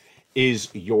friends, is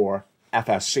your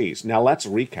FSCs. Now let's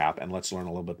recap and let's learn a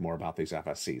little bit more about these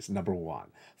FSCs. Number one,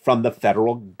 from the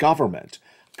federal government,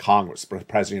 Congress, the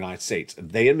President of the United States,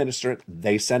 they administer it,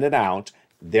 they send it out,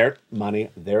 their money,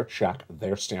 their check,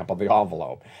 their stamp on the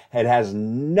envelope. It has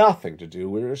nothing to do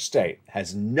with your state, it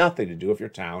has nothing to do with your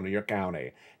town or your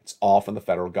county. It's all from the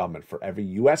federal government for every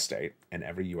U.S. state and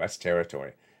every U.S.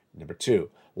 territory. Number two,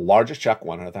 largest check,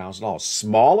 $100,000.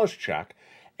 Smallest check,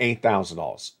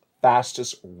 $8,000.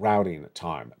 Fastest routing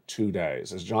time, 2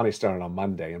 days. As Johnny started on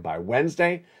Monday, and by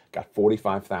Wednesday, got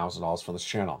 $45,000 from this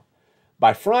channel.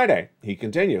 By Friday, he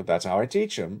continued. That's how I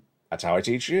teach him. That's how I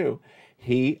teach you.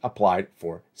 He applied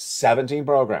for 17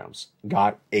 programs,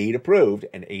 got 8 approved,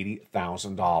 and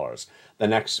 $80,000. The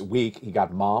next week, he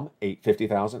got mom,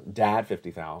 $50,000, dad,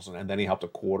 $50,000, and then he helped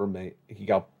he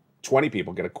got 20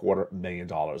 people get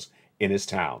 $250,000 in his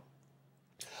town.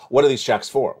 What are these checks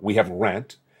for? We have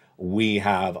rent, we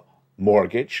have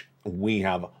mortgage, we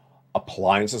have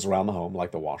appliances around the home like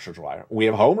the washer dryer, we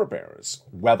have home repairs,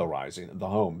 weatherizing the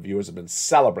home. Viewers have been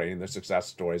celebrating their success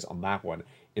stories on that one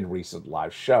in recent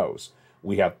live shows.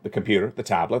 We have the computer, the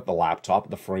tablet, the laptop,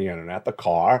 the free internet, the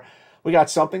car. We got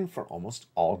something for almost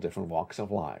all different walks of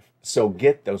life. So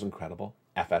get those incredible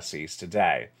FSCs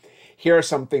today. Here are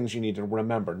some things you need to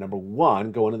remember. Number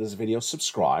one, go into this video,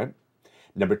 subscribe.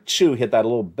 Number two, hit that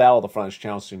little bell at the front of this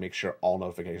channel so you make sure all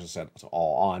notifications are set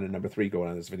all on. And number three, go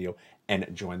into this video and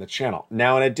join the channel.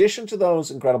 Now, in addition to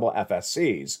those incredible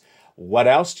FSCs, what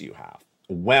else do you have?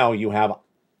 Well, you have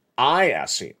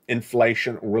ISC,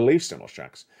 Inflation Relief Stimulus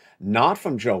Checks. Not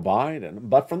from Joe Biden,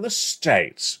 but from the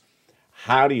states.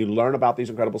 How do you learn about these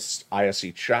incredible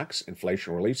ISC checks,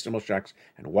 Inflation Relief Stimulus Checks,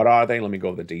 and what are they? Let me go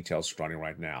over the details starting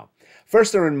right now.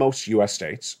 First, they're in most U.S.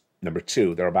 states. Number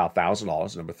two, they're about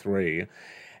 $1,000. Number three,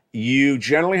 you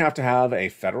generally have to have a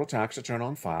federal tax return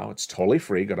on file. It's totally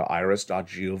free. Go to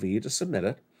irs.gov to submit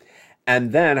it.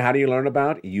 And then how do you learn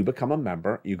about it? You become a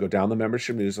member. You go down the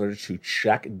membership newsletter to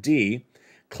Check D.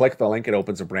 Click the link. It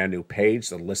opens a brand new page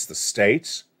that lists the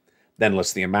states, then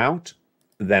lists the amount,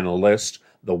 then list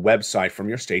the website from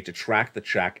your state to track the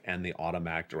check and the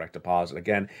automatic direct deposit.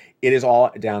 Again, it is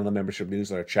all down in the membership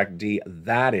newsletter. Check D.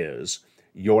 That is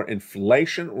your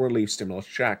inflation relief stimulus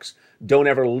checks. Don't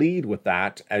ever lead with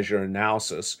that as your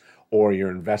analysis or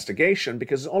your investigation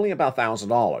because it's only about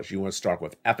 $1,000. You want to start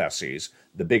with FSCs,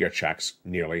 the bigger checks,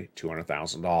 nearly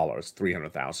 $200,000,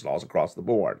 $300,000 across the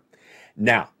board.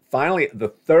 Now, finally, the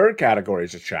third category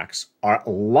of checks are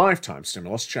lifetime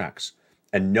stimulus checks.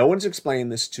 And no one's explained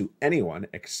this to anyone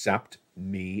except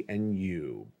me and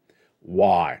you.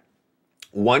 Why?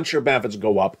 Once your benefits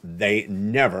go up, they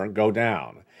never go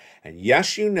down. And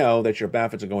yes, you know that your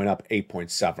benefits are going up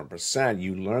 8.7%.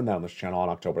 You learned that on this channel on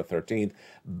October 13th.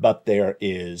 But there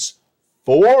is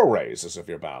 4 raises of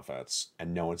your benefits.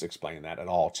 And no one's explained that at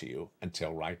all to you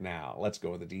until right now. Let's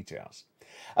go with the details.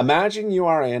 Imagine you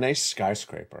are in a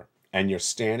skyscraper and you're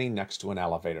standing next to an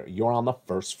elevator. You're on the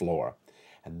first floor.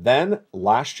 And then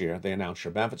last year, they announced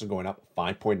your benefits are going up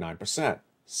 5.9%.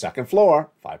 Second floor,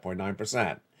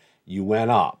 5.9%. You went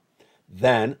up.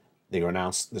 Then they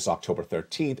announced this October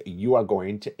 13th, you are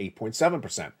going to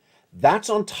 8.7%. That's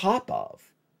on top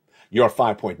of your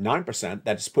 5.9%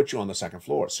 that has put you on the second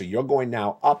floor. So you're going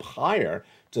now up higher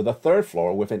to the third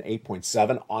floor with an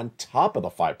 8.7 on top of the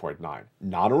 5.9.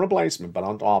 Not a replacement, but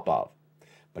on top of.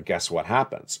 But guess what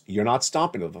happens? You're not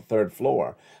stopping at the third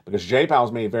floor because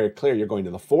J-Powell's made it very clear you're going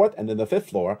to the fourth and then the fifth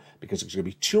floor because it's going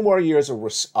to be 2 more years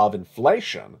of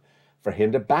inflation for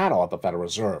him to battle at the Federal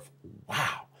Reserve.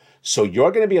 Wow. So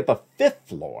you're going to be at the 5th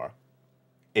floor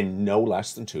in no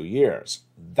less than 2 years.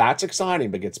 That's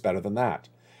exciting, but gets better than that.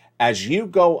 As you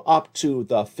go up to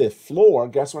the 5th floor,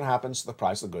 guess what happens to the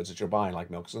price of the goods that you're buying, like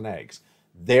milks and eggs?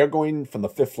 They're going from the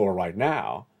 5th floor right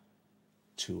now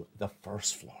to the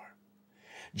 1st floor.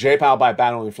 Jay Powell, by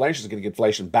battling inflation, is going to get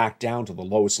inflation back down to the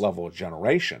lowest level of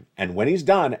generation. And when he's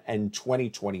done in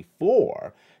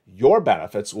 2024, your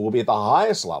benefits will be at the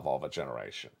highest level of a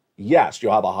generation. Yes,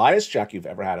 you'll have the highest check you've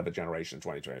ever had of a generation in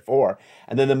 2024.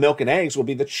 And then the milk and eggs will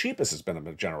be the cheapest it's been of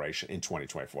a generation in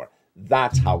 2024.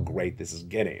 That's how great this is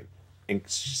getting.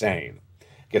 Insane.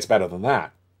 Gets better than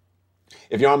that.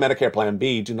 If you're on Medicare Plan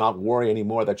B, do not worry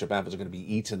anymore that your benefits are going to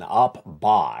be eaten up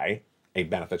by a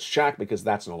benefits check, because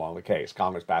that's no longer the case.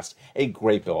 Congress passed a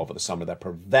great bill over the summer that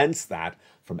prevents that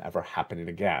from ever happening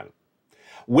again.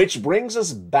 Which brings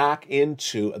us back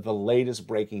into the latest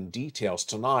breaking details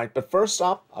tonight. But first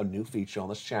up, a new feature on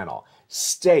this channel,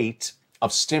 State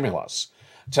of Stimulus.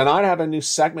 Tonight I have a new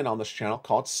segment on this channel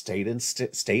called State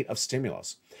of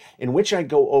Stimulus, in which I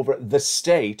go over the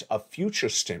state of future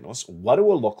stimulus, what it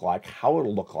will look like, how it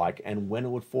will look like, and when it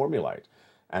would formulate.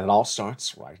 And it all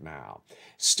starts right now.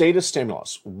 State of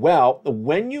stimulus. Well,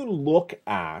 when you look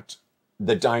at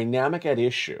the dynamic at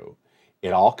issue,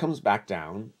 it all comes back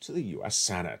down to the U.S.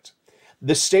 Senate.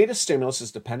 The state of stimulus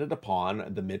is dependent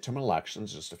upon the midterm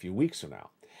elections just a few weeks from now.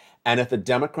 And if the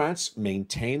Democrats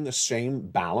maintain the same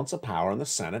balance of power in the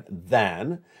Senate,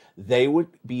 then they would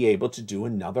be able to do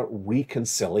another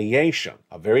reconciliation,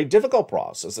 a very difficult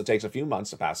process that takes a few months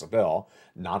to pass a bill,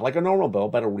 not like a normal bill,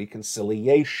 but a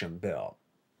reconciliation bill.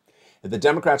 If the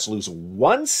Democrats lose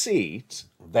one seat,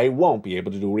 they won't be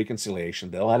able to do a reconciliation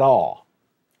bill at all.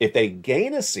 If they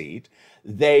gain a seat,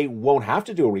 they won't have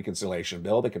to do a reconciliation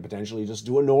bill. They could potentially just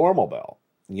do a normal bill.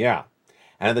 Yeah.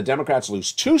 And if the Democrats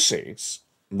lose 2 seats,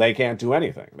 they can't do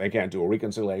anything. They can't do a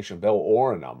reconciliation bill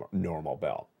or a normal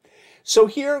bill. So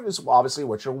here is obviously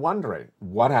what you're wondering.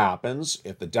 What happens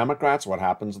if the Democrats, what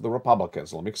happens if the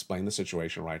Republicans? Let me explain the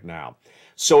situation right now.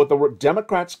 So if the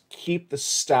Democrats keep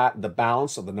the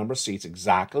balance of the number of seats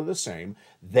exactly the same,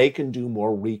 they can do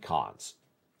more recons.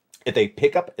 If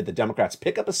the Democrats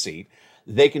pick up a seat,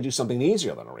 they can do something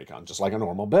easier than a recon, just like a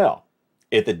normal bill.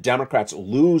 If the Democrats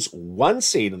lose 1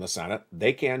 seat in the Senate,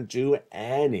 they can't do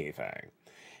anything.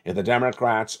 If the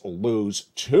Democrats lose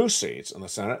 2 seats in the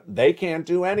Senate, they can't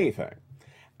do anything.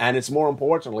 And it's more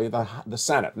importantly the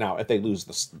Senate. Now, if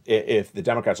the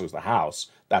Democrats lose the House,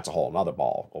 that's a whole other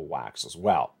ball of wax as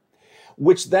well.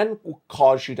 Which then will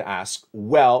cause you to ask,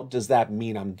 well, does that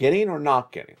mean I'm getting or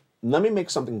not getting? Let me make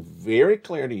something very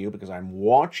clear to you, because I'm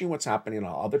watching what's happening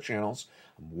on other channels.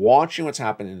 I'm watching what's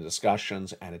happening in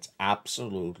discussions, and it's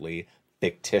absolutely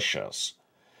fictitious.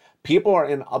 People are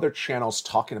in other channels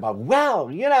talking about, well,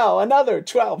 another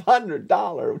 $1,200,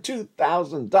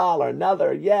 $2,000,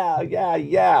 another,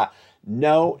 yeah.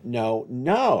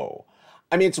 No.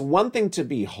 I mean, it's one thing to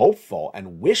be hopeful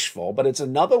and wishful, but it's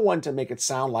another one to make it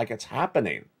sound like it's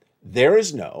happening. There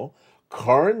is no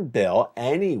current bill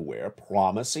anywhere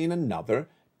promising another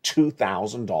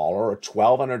 $2,000 or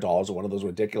 $1,200 or one of those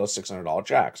ridiculous $600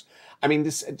 checks. I mean,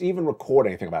 to even record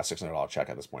anything about a $600 check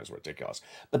at this point is ridiculous.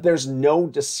 But there's no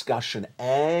discussion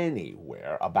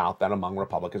anywhere about that among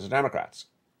Republicans and Democrats.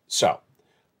 So,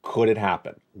 could it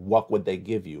happen? What would they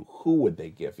give you? Who would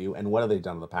they give you? And what have they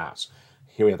done in the past?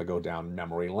 Here we have to go down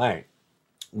memory lane.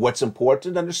 What's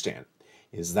important to understand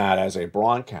is that as a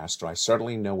broadcaster, I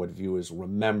certainly know what viewers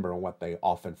remember and what they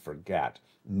often forget.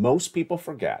 Most people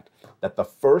forget that the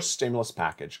first stimulus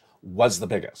package was the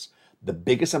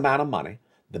biggest amount of money,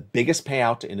 the biggest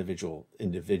payout to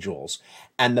individuals,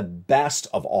 and the best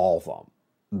of all of them.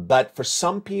 But for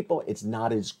some people, it's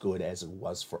not as good as it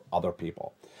was for other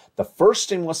people. The first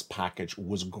stimulus package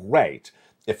was great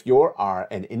if you are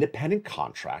an independent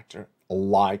contractor,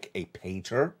 like a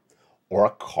painter or a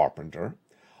carpenter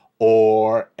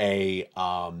or a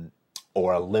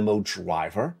limo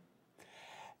driver.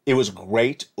 It was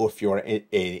great if you're an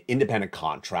independent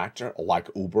contractor like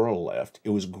Uber or Lyft.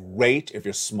 It was great if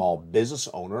you're a small business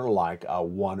owner like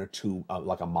one or two,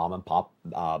 like a mom and pop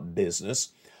business,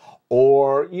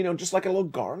 or just like a little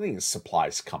gardening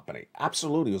supplies company.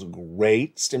 Absolutely, it was a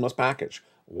great stimulus package.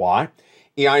 Why?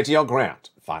 EIDL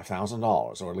grant,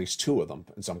 $5,000, or at least 2 of them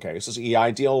in some cases.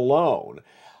 EIDL loan,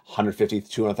 $150,000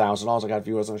 to $200,000. I got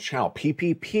viewers on the channel.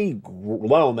 PPP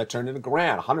loan that turned into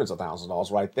grant, hundreds of thousands of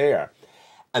dollars right there.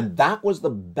 And that was the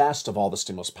best of all the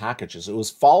stimulus packages. It was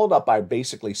followed up by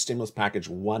basically stimulus package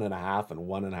 1.5 and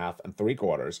 1.5 and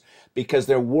 3/4, because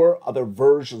there were other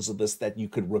versions of this that you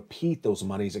could repeat those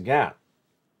monies again.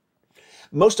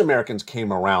 Most Americans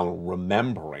came around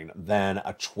remembering then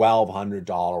a $1,200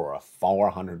 or a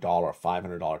 $400 or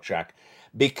 $500 check,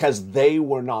 because they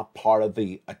were not part of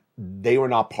the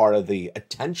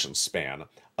attention span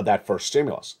of that first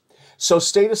stimulus. So,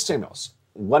 state of stimulus.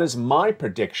 What is my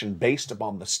prediction based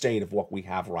upon the state of what we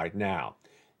have right now?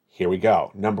 Here we go.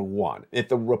 Number 1, if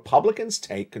the Republicans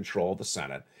take control of the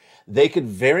Senate, they could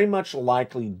very much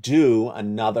likely do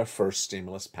another first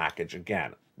stimulus package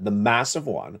again. The massive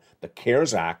one, the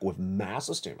CARES Act with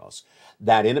massive stimulus,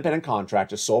 that independent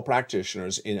contractors, sole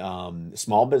practitioners,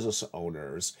 small business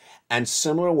owners, and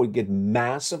similar would get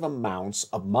massive amounts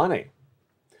of money.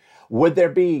 Would there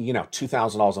be,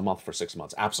 $2,000 a month for 6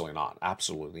 months? Absolutely not.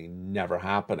 Absolutely never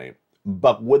happening.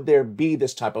 But would there be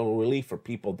this type of relief for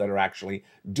people that are actually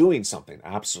doing something?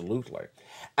 Absolutely.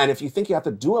 And if you think you have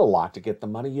to do a lot to get the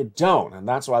money, you don't. And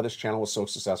that's why this channel was so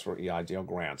successful for EIDL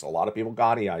grants. A lot of people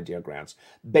got EIDL grants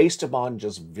based upon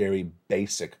just very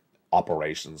basic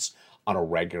operations on a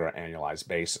regular annualized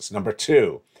basis. Number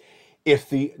two, if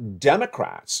the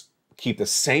Democrats keep the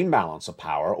same balance of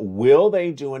power, will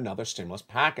they do another stimulus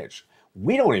package?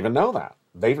 We don't even know that.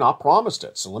 They've not promised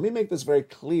it. So let me make this very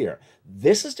clear.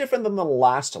 This is different than the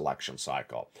last election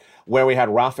cycle, where we had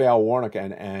Raphael Warnock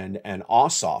and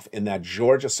Ossoff in that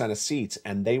Georgia Senate seats,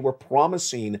 and they were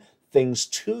promising things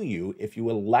to you if you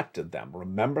elected them.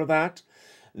 Remember that?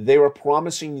 They were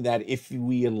promising that if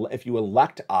you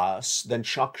elect us, then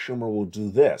Chuck Schumer will do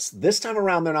this. This time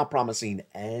around, they're not promising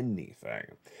anything.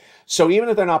 So even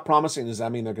if they're not promising, does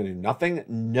that mean they're going to do nothing?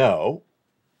 No.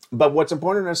 But what's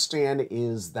important to understand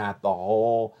is that the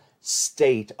whole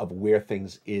state of where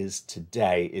things is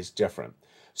today is different.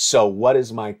 So what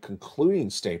is my concluding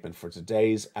statement for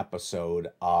today's episode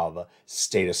of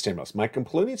State of Stimulus? My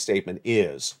concluding statement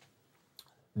is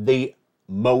the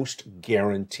most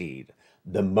guaranteed,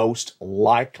 the most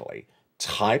likely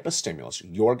type of stimulus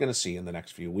you're going to see in the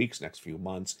next few weeks, next few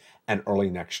months, and early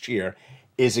next year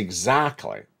is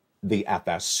exactly the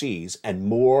FSCs and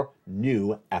more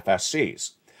new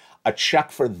FSCs. A check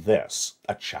for this,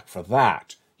 a check for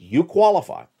that. You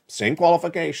qualify. Same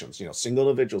qualifications, single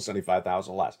individual,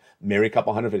 75,000 less. Married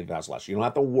couple, 150,000 less. You don't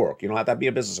have to work. You don't have to be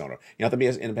a business owner. You don't have to be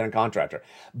an independent contractor.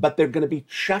 But they're going to be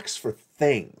checks for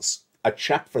things. A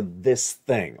check for this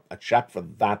thing, a check for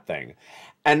that thing.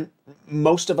 And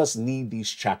most of us need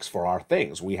these checks for our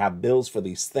things. We have bills for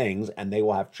these things, and they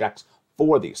will have checks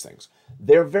for these things.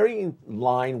 They're very in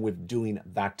line with doing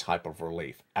that type of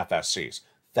relief, FSCs.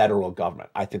 Federal government.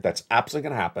 I think that's absolutely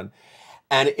going to happen.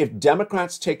 And if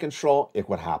Democrats take control, it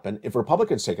would happen. If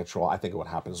Republicans take control, I think it would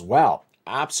happen as well.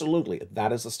 Absolutely.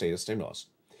 That is the state of stimulus.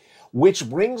 Which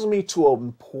brings me to an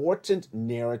important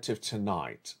narrative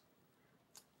tonight.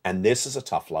 And this is a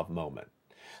tough love moment.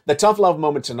 The tough love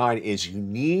moment tonight is you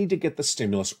need to get the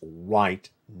stimulus right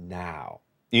now.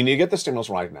 You need to get the stimulus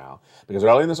right now. Because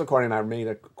earlier in this recording, I made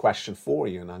a question for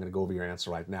you, and I'm going to go over your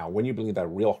answer right now. When you believe that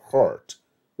real hurt,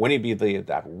 when you believe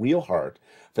that real hurt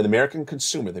for the American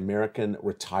consumer, the American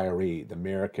retiree, the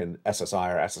American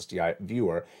SSI or SSDI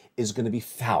viewer is going to be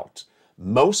felt.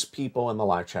 Most people in the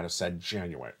live chat have said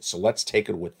January. So let's take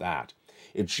it with that.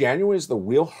 If January is the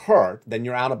real hurt, then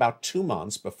you're out about 2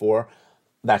 months before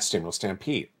that stimulus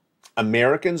stampede.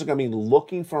 Americans are going to be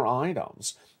looking for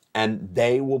items, and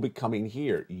they will be coming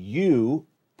here. You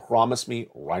promise me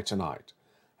right tonight.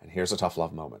 And here's a tough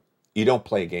love moment. You don't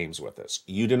play games with this.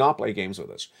 You do not play games with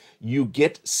this. You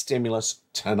get stimulus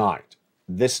tonight,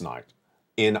 this night,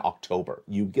 in October.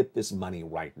 You get this money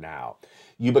right now.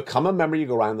 You become a member, you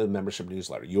go around the membership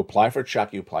newsletter. You apply for a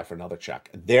check, you apply for another check.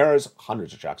 There's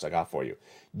hundreds of checks I got for you.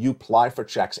 You apply for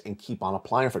checks and keep on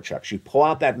applying for checks. You pull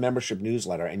out that membership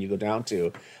newsletter and you go down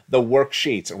to the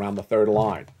worksheets around the third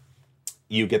line.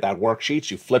 You get that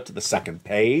worksheet, you flip to the second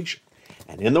page,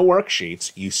 and in the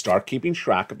worksheets, you start keeping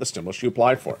track of the stimulus you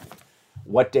applied for.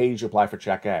 What day did you apply for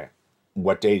check A?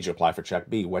 What day did you apply for check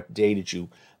B? What day did you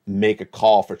make a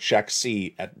call for check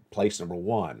C at place number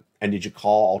 1? And did you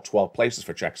call all 12 places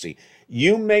for check C?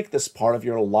 You make this part of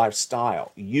your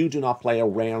lifestyle. You do not play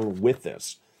around with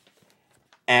this.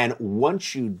 And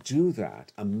once you do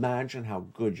that, imagine how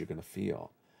good you're going to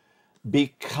feel.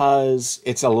 Because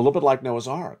it's a little bit like Noah's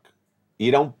Ark.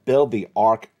 You don't build the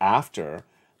ark after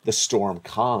the storm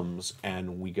comes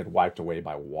and we get wiped away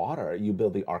by water. You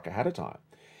build the ark ahead of time.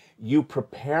 You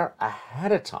prepare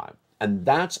ahead of time. And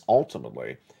that's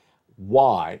ultimately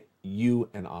why you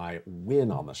and I win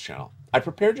on this channel. I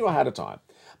prepared you ahead of time,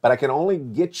 but I can only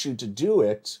get you to do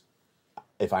it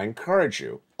if I encourage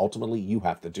you. Ultimately, you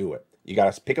have to do it. You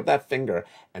got to pick up that finger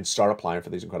and start applying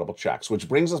for these incredible checks, which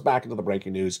brings us back into the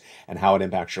breaking news and how it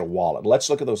impacts your wallet. Let's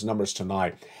look at those numbers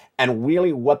tonight and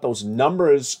really what those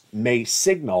numbers may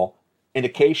signal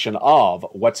indication of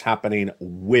what's happening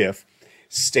with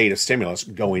state of stimulus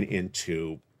going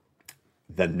into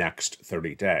the next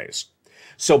 30 days.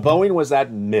 So Boeing was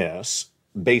that miss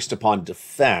based upon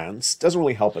defense. Doesn't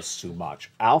really help us too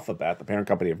much. Alphabet, the parent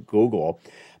company of Google,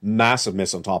 massive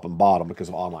miss on top and bottom because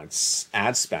of online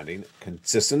ad spending.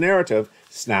 Consistent narrative.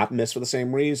 Snap missed for the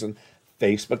same reason.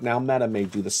 Facebook, now Meta, may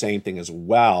do the same thing as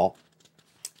well.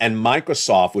 And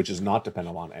Microsoft, which is not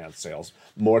dependent on ad sales,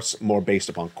 more based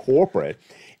upon corporate,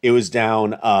 it was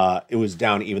down.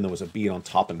 Even though it was a beat on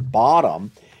top and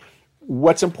bottom.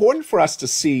 What's important for us to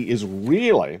see is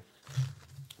really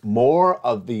More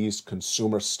of these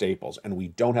consumer staples, and we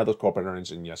don't have those corporate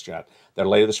earnings in yet. They're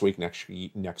later this week,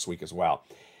 next week as well.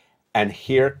 And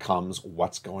here comes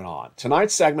what's going on.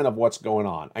 Tonight's segment of what's going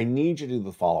on, I need you to do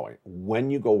the following.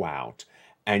 When you go out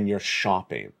and you're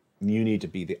shopping, you need to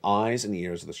be the eyes and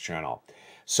ears of this channel.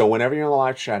 So whenever you're in the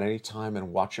live chat anytime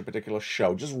and watch a particular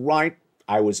show, just write,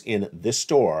 I was in this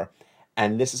store,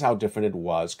 and this is how different it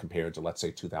was compared to, let's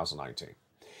say, 2019.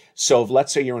 So if,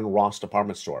 let's say you're in Ross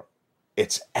Department Store,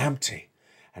 it's empty.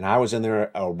 And I was in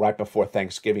there right before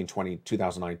Thanksgiving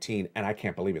 2019, and I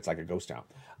can't believe it's like a ghost town.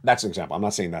 That's an example. I'm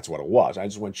not saying that's what it was. I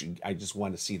just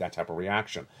want to see that type of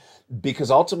reaction.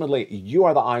 Because ultimately, you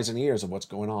are the eyes and ears of what's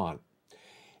going on.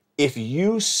 If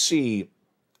you see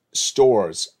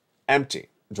stores empty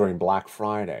during Black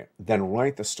Friday, then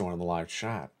write the store in the live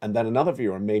chat. And then another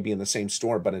viewer may be in the same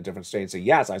store but in a different state and say,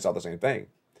 yes, I saw the same thing.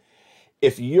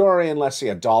 If you're in, let's say,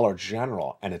 a Dollar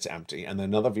General and it's empty, and then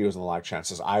another viewer in the live chat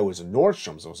says, I was in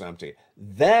Nordstrom's, it was empty,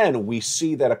 then we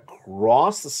see that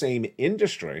across the same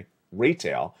industry,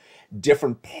 retail,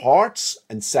 different parts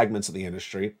and segments of the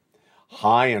industry,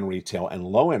 high-end retail and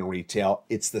low-end retail,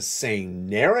 it's the same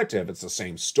narrative, it's the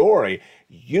same story.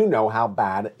 You know how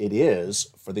bad it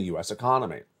is for the U.S.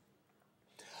 economy.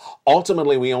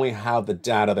 Ultimately, we only have the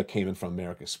data that came in from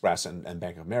American Express and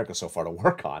Bank of America so far to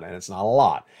work on, and it's not a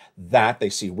lot. That they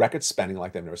see record spending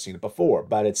like they've never seen it before,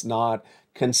 but it's not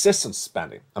consistent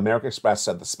spending. American Express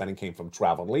said the spending came from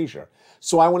travel and leisure.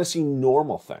 So I want to see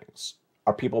normal things.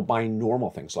 Are people buying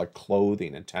normal things like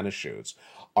clothing and tennis shoes?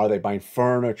 Are they buying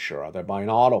furniture? Are they buying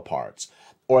auto parts?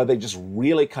 Or are they just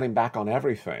really cutting back on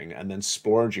everything and then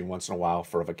splurging once in a while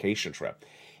for a vacation trip?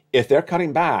 If they're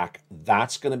cutting back,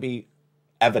 that's going to be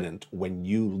evident when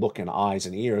you look in eyes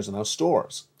and ears in those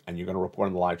stores. And you're going to report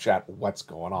in the live chat what's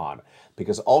going on.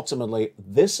 Because ultimately,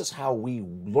 this is how we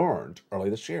learned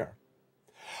early this year.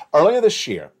 Earlier this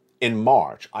year, in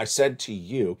March, I said to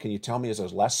you, can you tell me is there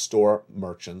less store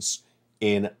merchants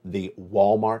in the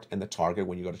Walmart and the Target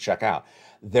when you go to check out?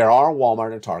 There are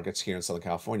Walmart and Targets here in Southern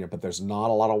California, but there's not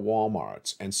a lot of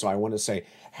Walmarts. And so I want to say,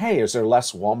 hey, is there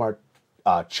less Walmart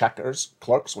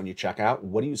clerks when you check out?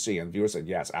 What do you see? And viewers said,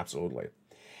 yes, absolutely.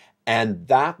 And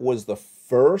that was the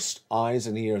first eyes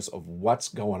and ears of what's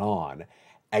going on.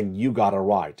 And you got it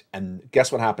right. And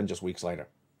guess what happened just weeks later?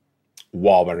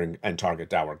 Walmart and Target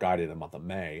downward guided in the month of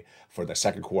May for the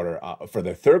second quarter, for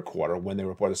the third quarter when they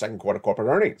reported the second quarter corporate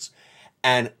earnings.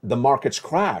 And the markets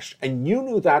crashed. And you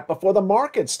knew that before the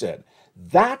markets did.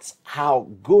 That's how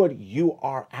good you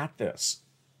are at this.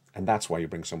 And that's why you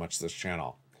bring so much to this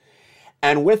channel.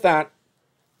 And with that,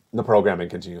 the programming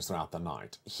continues throughout the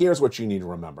night. Here's what you need to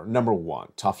remember. Number one,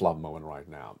 tough love moment right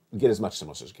now. Get as much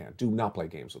stimulus as you can. Do not play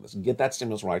games with this. Get that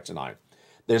stimulus right tonight.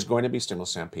 There's going to be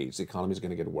stimulus stampedes. The economy is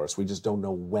going to get worse. We just don't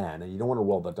know when, and you don't want to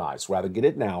roll the dice. Rather, get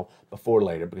it now before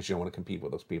later because you don't want to compete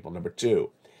with those people. Number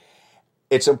two,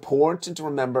 it's important to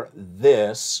remember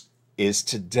this is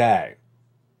today.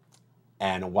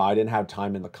 And while I didn't have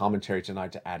time in the commentary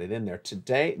tonight to add it in there,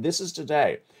 today, this is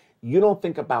today. You don't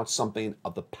think about something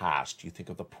of the past. You think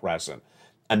of the present.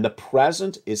 And the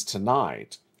present is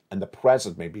tonight, and the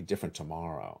present may be different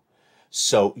tomorrow.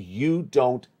 So you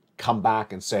don't come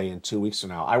back and say in 2 weeks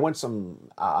from now, I want some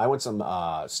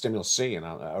stimulus C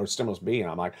or stimulus B,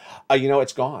 and I'm like, you know,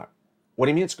 it's gone. What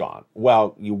do you mean it's gone?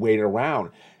 Well, you waited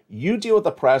around. You deal with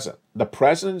the present. The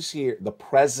present is here. The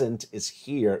present is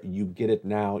here. You get it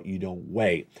now. You don't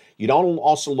wait. You don't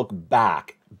also look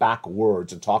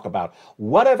backwards and talk about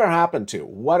whatever happened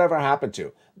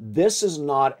to. This is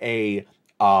not a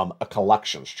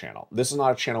collections channel. This is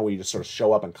not a channel where you just sort of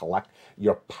show up and collect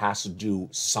your past due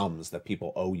sums that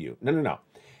people owe you. No.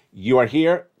 You are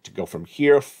here to go from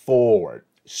here forward.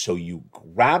 So you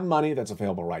grab money that's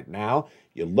available right now.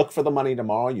 You look for the money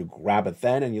tomorrow, you grab it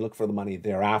then, and you look for the money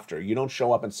thereafter. You don't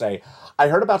show up and say, I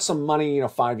heard about some money,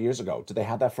 5 years ago. Do they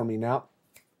have that for me now?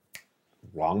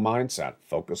 Wrong mindset.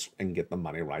 Focus and get the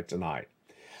money right tonight.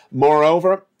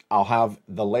 Moreover, I'll have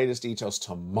the latest details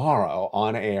tomorrow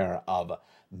on air of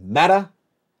Meta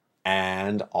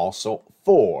and also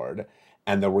Ford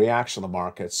and the reaction of the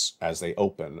markets as they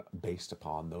open based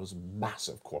upon those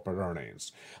massive corporate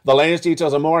earnings. The latest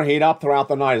details and more heat up throughout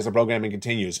the night as the programming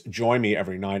continues. Join me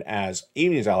every night as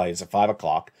Evenings LA is at 5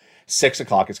 o'clock. 6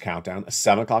 o'clock is Countdown,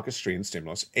 7 o'clock is Street and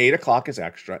Stimulus, 8 o'clock is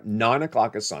Extra, 9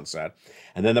 o'clock is Sunset,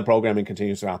 and then the programming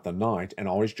continues throughout the night, and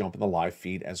always jump in the live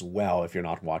feed as well if you're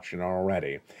not watching it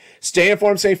already. Stay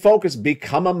informed, stay focused,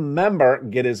 become a member,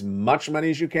 get as much money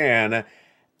as you can,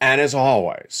 and as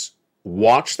always,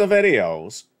 watch the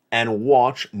videos and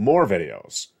watch more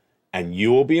videos, and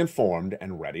you will be informed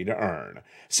and ready to earn.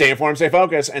 Stay informed, stay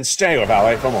focused, and stay with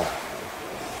LA for more.